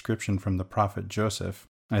at the description from the prophet Joseph.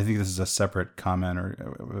 I think this is a separate comment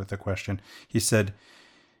or with a question. He said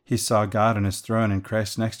he saw God on his throne and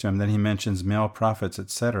Christ next to him. Then he mentions male prophets,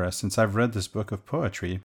 etc. Since I've read this book of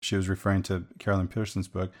poetry, she was referring to Carolyn Pearson's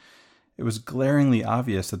book, it was glaringly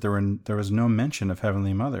obvious that there was no mention of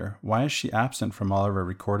Heavenly Mother. Why is she absent from all of our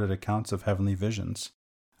recorded accounts of heavenly visions?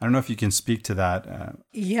 I don't know if you can speak to that.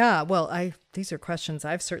 Yeah, well, these are questions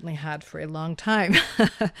I've certainly had for a long time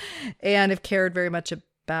and have cared very much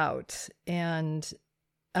about. And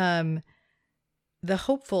the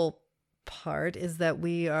hopeful part is that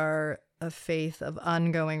we are a faith of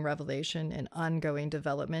ongoing revelation and ongoing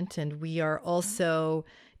development. And we are also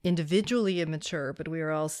individually immature, but we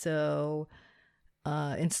are also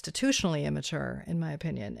institutionally immature, in my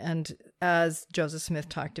opinion. And as Joseph Smith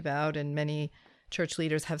talked about, and many church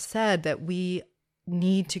leaders have said, that we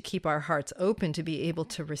need to keep our hearts open to be able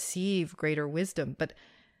to receive greater wisdom. But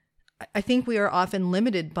I think we are often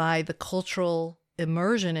limited by the cultural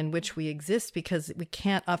immersion in which we exist, because we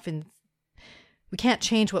can't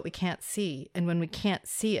change what we can't see. And when we can't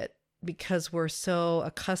see it, because we're so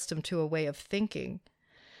accustomed to a way of thinking,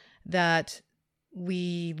 that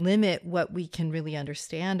we limit what we can really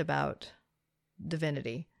understand about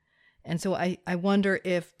divinity. And so I wonder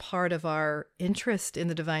if part of our interest in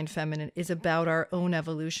the divine feminine is about our own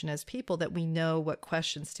evolution as people, that we know what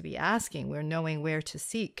questions to be asking. We're knowing where to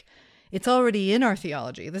seek. It's already in our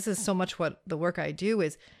theology. This is so much what the work I do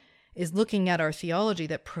is looking at our theology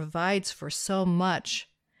that provides for so much.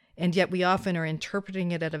 And yet we often are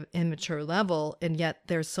interpreting it at an immature level. And yet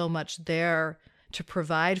there's so much there to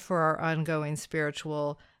provide for our ongoing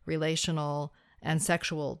spiritual, relational, and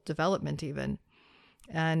sexual development even.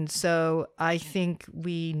 And so I think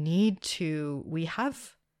we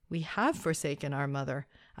have forsaken our mother.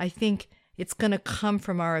 I think it's going to come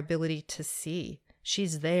from our ability to see.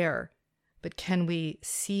 She's there, but can we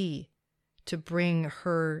see to bring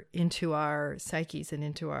her into our psyches and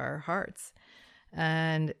into our hearts?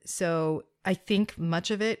 And so I think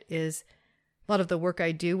much of it is a lot of the work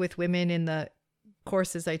I do with women in the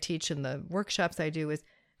courses I teach and the workshops I do is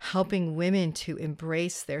helping women to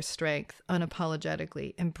embrace their strength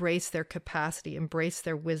unapologetically, embrace their capacity, embrace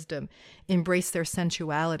their wisdom, embrace their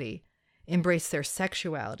sensuality, embrace their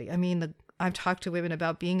sexuality. I mean, I've talked to women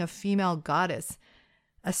about being a female goddess,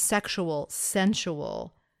 a sexual,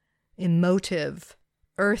 sensual, emotive,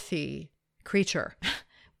 earthy creature,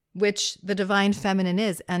 which the divine feminine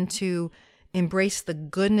is, and to embrace the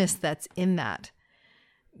goodness that's in that.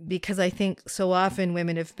 Because I think so often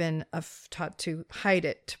women have been taught to hide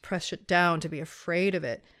it, to press it down, to be afraid of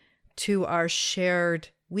it, to our shared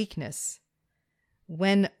weakness.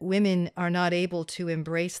 When women are not able to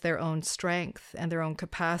embrace their own strength and their own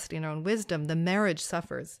capacity and their own wisdom, the marriage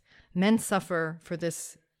suffers. Men suffer for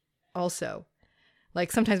this also.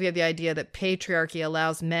 Like sometimes we have the idea that patriarchy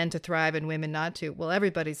allows men to thrive and women not to. Well,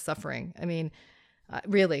 everybody's suffering. I mean,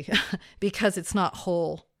 really, because it's not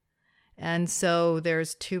whole. And so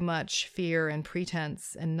there's too much fear and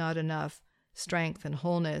pretense and not enough strength and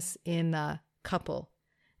wholeness in the couple.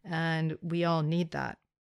 And we all need that.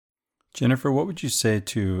 Jennifer, what would you say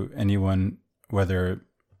to anyone, whether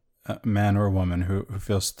a man or a woman, who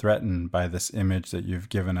feels threatened by this image that you've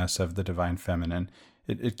given us of the divine feminine?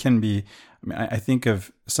 It can be, I think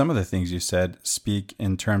of some of the things you said speak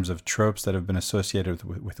in terms of tropes that have been associated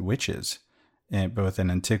with witches, both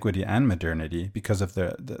in antiquity and modernity, because of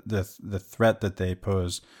the threat that they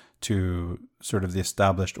pose to sort of the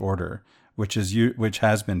established order, which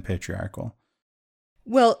has been patriarchal.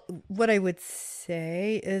 Well, what I would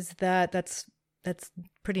say is that that's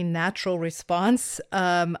pretty natural response.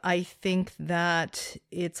 I think that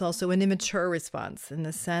it's also an immature response in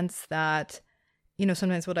the sense that,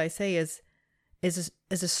 sometimes what I say is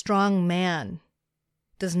a strong man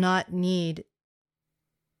does not need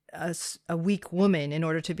a weak woman in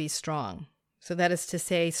order to be strong. So that is to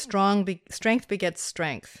say, strength begets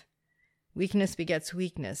strength. Weakness begets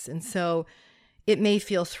weakness. And so it may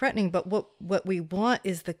feel threatening, but what we want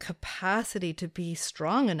is the capacity to be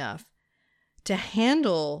strong enough to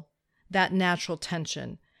handle that natural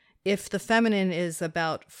tension. If the feminine is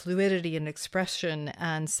about fluidity and expression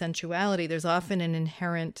and sensuality, there's often an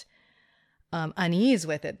inherent unease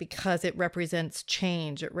with it because it represents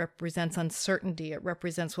change, it represents uncertainty, it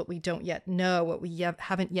represents what we don't yet know, what we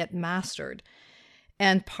haven't yet mastered.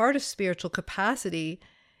 And part of spiritual capacity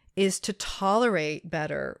is to tolerate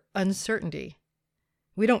better uncertainty.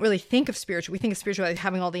 We don't really think of spiritual. We think of spiritual as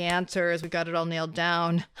having all the answers. We've got it all nailed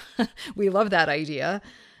down. We love that idea.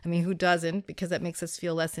 I mean, who doesn't? Because that makes us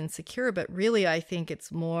feel less insecure. But really, I think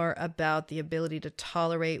it's more about the ability to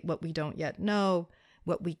tolerate what we don't yet know,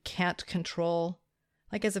 what we can't control.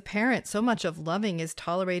 Like as a parent, so much of loving is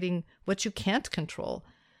tolerating what you can't control,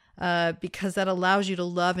 because that allows you to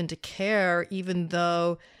love and to care, even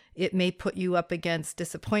though it may put you up against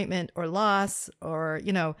disappointment or loss or,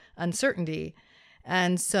 uncertainty.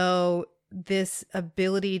 And so this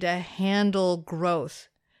ability to handle growth,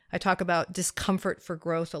 I talk about discomfort for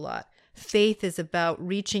growth a lot. Faith is about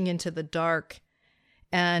reaching into the dark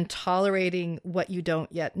and tolerating what you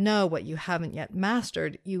don't yet know, what you haven't yet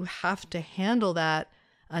mastered. You have to handle that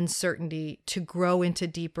uncertainty to grow into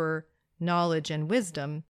deeper knowledge and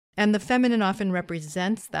wisdom. And the feminine often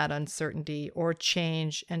represents that uncertainty or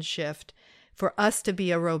change and shift. For us to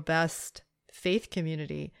be a robust faith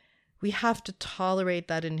community, we have to tolerate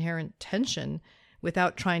that inherent tension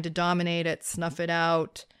without trying to dominate it, snuff it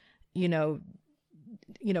out,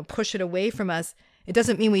 push it away from us. It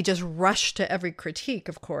doesn't mean we just rush to every critique,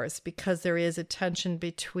 of course, because there is a tension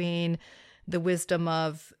between the wisdom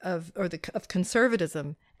of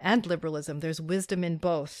conservatism and liberalism. There's wisdom in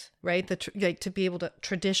both, right? To be able to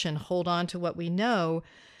hold on to what we know.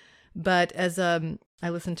 But as I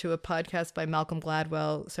listened to a podcast by Malcolm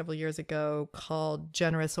Gladwell several years ago called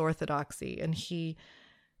Generous Orthodoxy, and he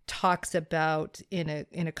talks about in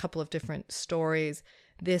a couple of different stories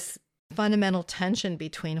this fundamental tension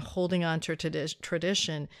between holding on to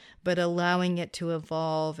tradition, but allowing it to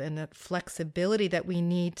evolve, and the flexibility that we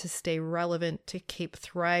need to stay relevant, to keep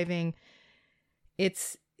thriving.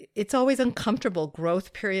 It's always uncomfortable.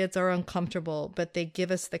 Growth periods are uncomfortable, but they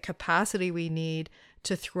give us the capacity we need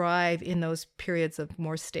to thrive in those periods of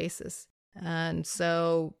more stasis. And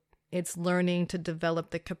so it's learning to develop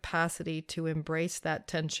the capacity to embrace that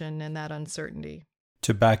tension and that uncertainty.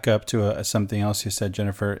 To back up to something else you said,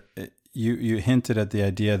 Jennifer, you hinted at the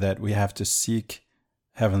idea that we have to seek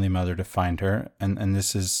Heavenly Mother to find her. And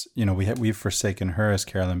this is, we've forsaken her, as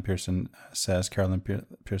Carolyn Pearson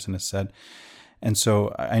Pearson has said. And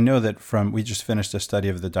so I know that we just finished a study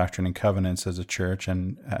of the Doctrine and Covenants as a church,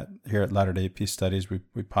 and here at Latter-day Peace Studies, we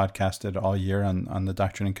podcasted all year on the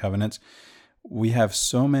Doctrine and Covenants. We have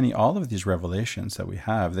so many, all of these revelations that we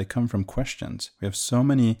have, they come from questions. We have so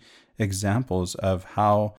many examples of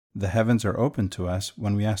how the heavens are open to us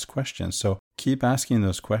when we ask questions. So keep asking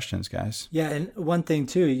those questions, guys. Yeah, and one thing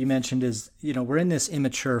too you mentioned is, we're in this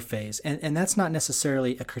immature phase, and that's not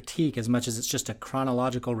necessarily a critique as much as it's just a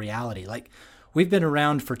chronological reality. Like, we've been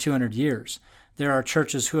around for 200 years. There are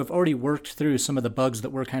churches who have already worked through some of the bugs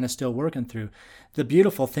that we're kind of still working through. The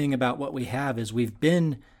beautiful thing about what we have is we've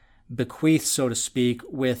been bequeathed, so to speak,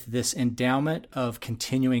 with this endowment of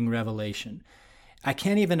continuing revelation. I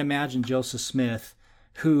can't even imagine Joseph Smith,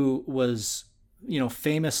 who was,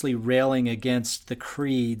 famously railing against the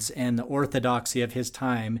creeds and the orthodoxy of his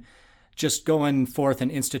time, just going forth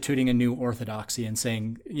and instituting a new orthodoxy and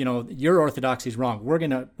saying, your orthodoxy is wrong. We're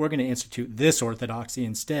gonna institute this orthodoxy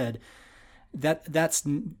instead. That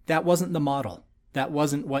wasn't the model. That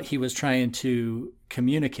wasn't what he was trying to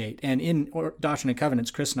communicate. And in Doctrine and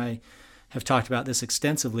Covenants, Chris and I have talked about this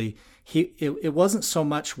extensively. It wasn't so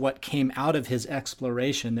much what came out of his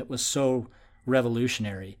exploration that was so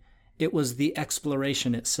revolutionary. It was the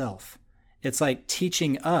exploration itself. It's like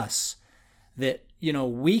teaching us that,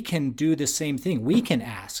 we can do the same thing. We can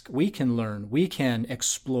ask, we can learn, we can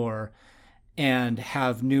explore and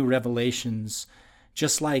have new revelations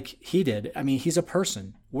just like he did. I mean, he's a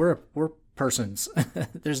person. We're persons.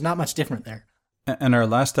 There's not much different there. And our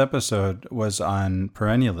last episode was on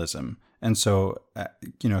perennialism. And so,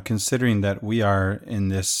 considering that we are in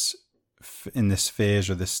this phase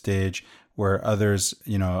or this stage where others,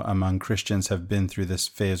 among Christians have been through this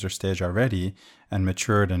phase or stage already and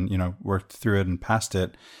matured and, worked through it and passed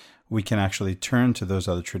it, we can actually turn to those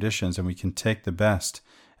other traditions and we can take the best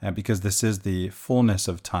because this is the fullness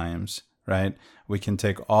of times, right? We can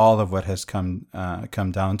take all of what has come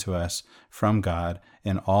down to us from God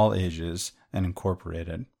in all ages and incorporate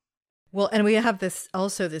it. Well, and we have this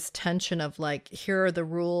tension of like, here are the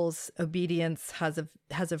rules, obedience has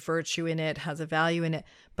a virtue in it, has a value in it,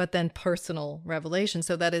 but then personal revelation.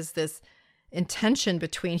 So that is this intention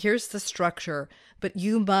between, here's the structure, but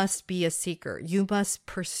you must be a seeker. You must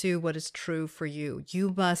pursue what is true for you.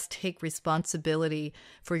 You must take responsibility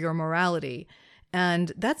for your morality.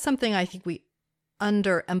 And that's something I think we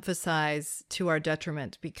underemphasize to our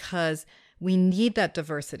detriment because we need that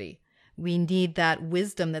diversity. We need that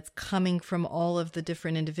wisdom that's coming from all of the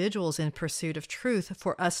different individuals in pursuit of truth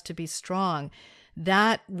for us to be strong.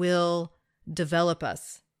 That will develop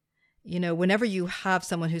us. Whenever you have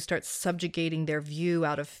someone who starts subjugating their view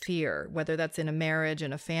out of fear, whether that's in a marriage,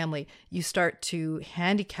 in a family, you start to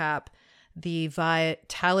handicap the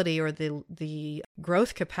vitality or the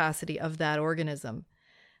growth capacity of that organism.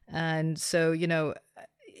 And so,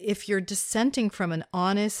 if you're dissenting from an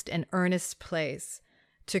honest and earnest place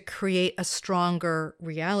to create a stronger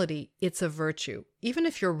reality, it's a virtue. Even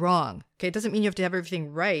if you're wrong, okay, it doesn't mean you have to have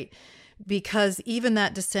everything right, because even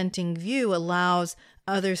that dissenting view allows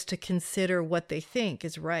others to consider what they think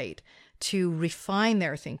is right, to refine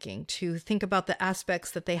their thinking, to think about the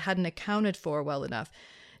aspects that they hadn't accounted for well enough,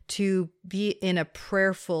 to be in a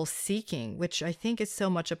prayerful seeking, which I think is so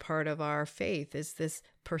much a part of our faith, is this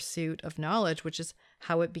pursuit of knowledge, which is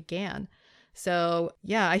how it began. So,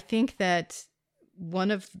 yeah, I think that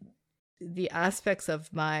one of the aspects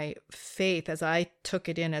of my faith, as I took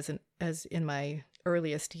it in as in my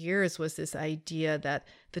earliest years, was this idea that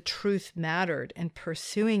the truth mattered and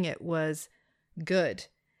pursuing it was good,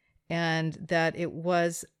 and that it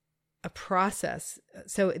was a process.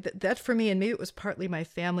 So that for me, and maybe it was partly my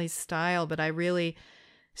family's style, but I really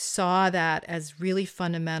saw that as really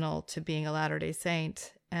fundamental to being a Latter-day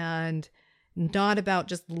Saint, and not about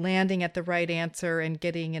just landing at the right answer and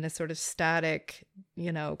getting in a sort of static,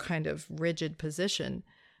 kind of rigid position,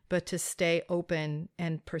 but to stay open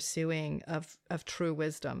and pursuing of true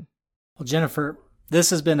wisdom. Well, Jennifer, this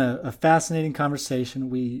has been a fascinating conversation.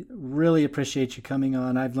 We really appreciate you coming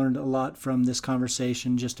on. I've learned a lot from this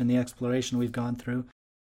conversation just in the exploration we've gone through.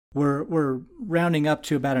 We're rounding up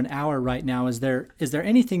to about an hour right now. Is there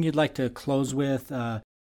anything you'd like to close with?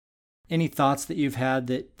 Any thoughts that you've had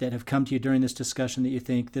that have come to you during this discussion that you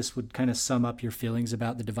think this would kind of sum up your feelings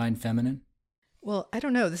about the divine feminine? Well, I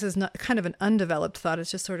don't know. This is not kind of an undeveloped thought.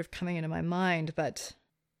 It's just sort of coming into my mind. But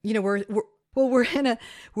we're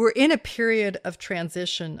in a period of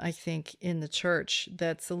transition, I think, in the church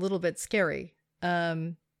that's a little bit scary.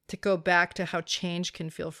 To go back to how change can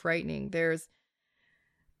feel frightening. There's,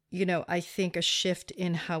 I think a shift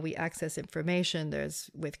in how we access information.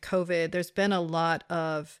 With COVID, there's been a lot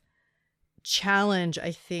of challenge,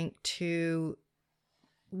 I think, to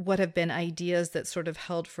what have been ideas that sort of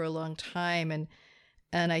held for a long time.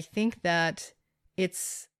 And I think that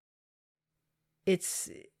it's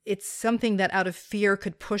something that out of fear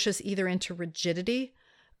could push us either into rigidity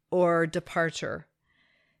or departure.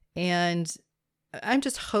 And I'm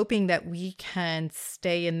just hoping that we can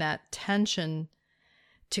stay in that tension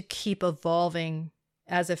to keep evolving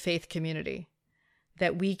as a faith community,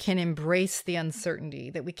 that we can embrace the uncertainty,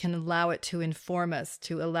 that we can allow it to inform us,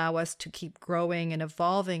 to allow us to keep growing and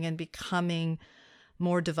evolving and becoming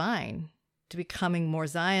more divine, to becoming more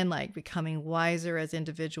Zion-like, becoming wiser as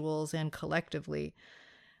individuals and collectively.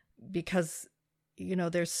 Because,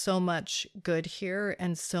 there's so much good here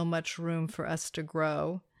and so much room for us to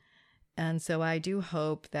grow. And so I do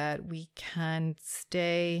hope that we can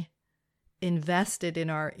stay invested in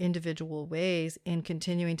our individual ways in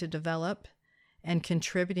continuing to develop and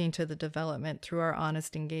contributing to the development through our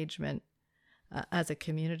honest engagement as a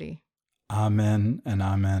community. Amen and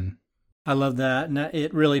amen. I love that. And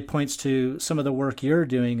it really points to some of the work you're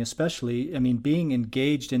doing, especially. I mean, being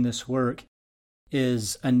engaged in this work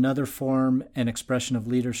is another form and expression of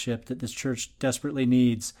leadership that this church desperately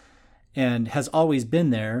needs and has always been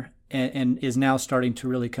there. and is now starting to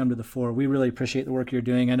really come to the fore. We really appreciate the work you're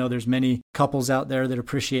doing. I know there's many couples out there that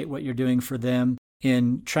appreciate what you're doing for them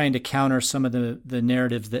in trying to counter some of the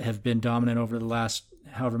narratives that have been dominant over the last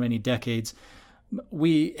however many decades.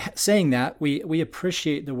 We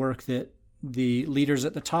appreciate the work that the leaders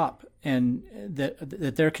at the top and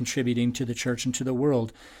that they're contributing to the church and to the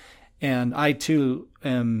world. And I too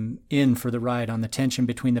am in for the ride on the tension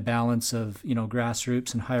between the balance of,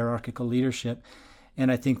 grassroots and hierarchical leadership.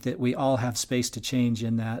 And I think that we all have space to change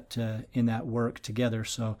in that work together.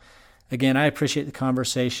 So again, I appreciate the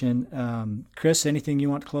conversation. Chris, anything you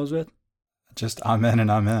want to close with? Just amen and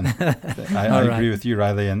amen. I agree with you,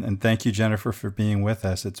 Riley. And thank you, Jennifer, for being with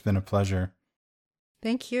us. It's been a pleasure.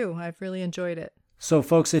 Thank you. I've really enjoyed it. So,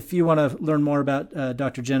 folks, if you want to learn more about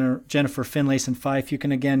Dr. Jennifer Finlayson-Fife, you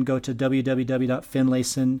can again go to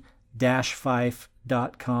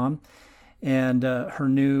www.finlayson-fife.com. And her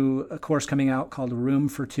new course coming out called Room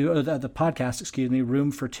for Two, the podcast,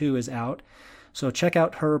 Room for Two is out. So check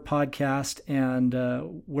out her podcast, and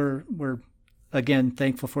we're again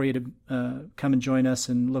thankful for you to come and join us,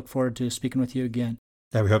 and look forward to speaking with you again.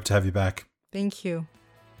 Yeah, we hope to have you back. Thank you.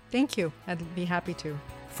 I'd be happy to.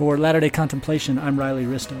 For Latter-day Contemplation, I'm Riley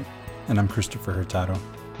Risto. And I'm Christopher Hurtado.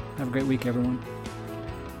 Have a great week, everyone.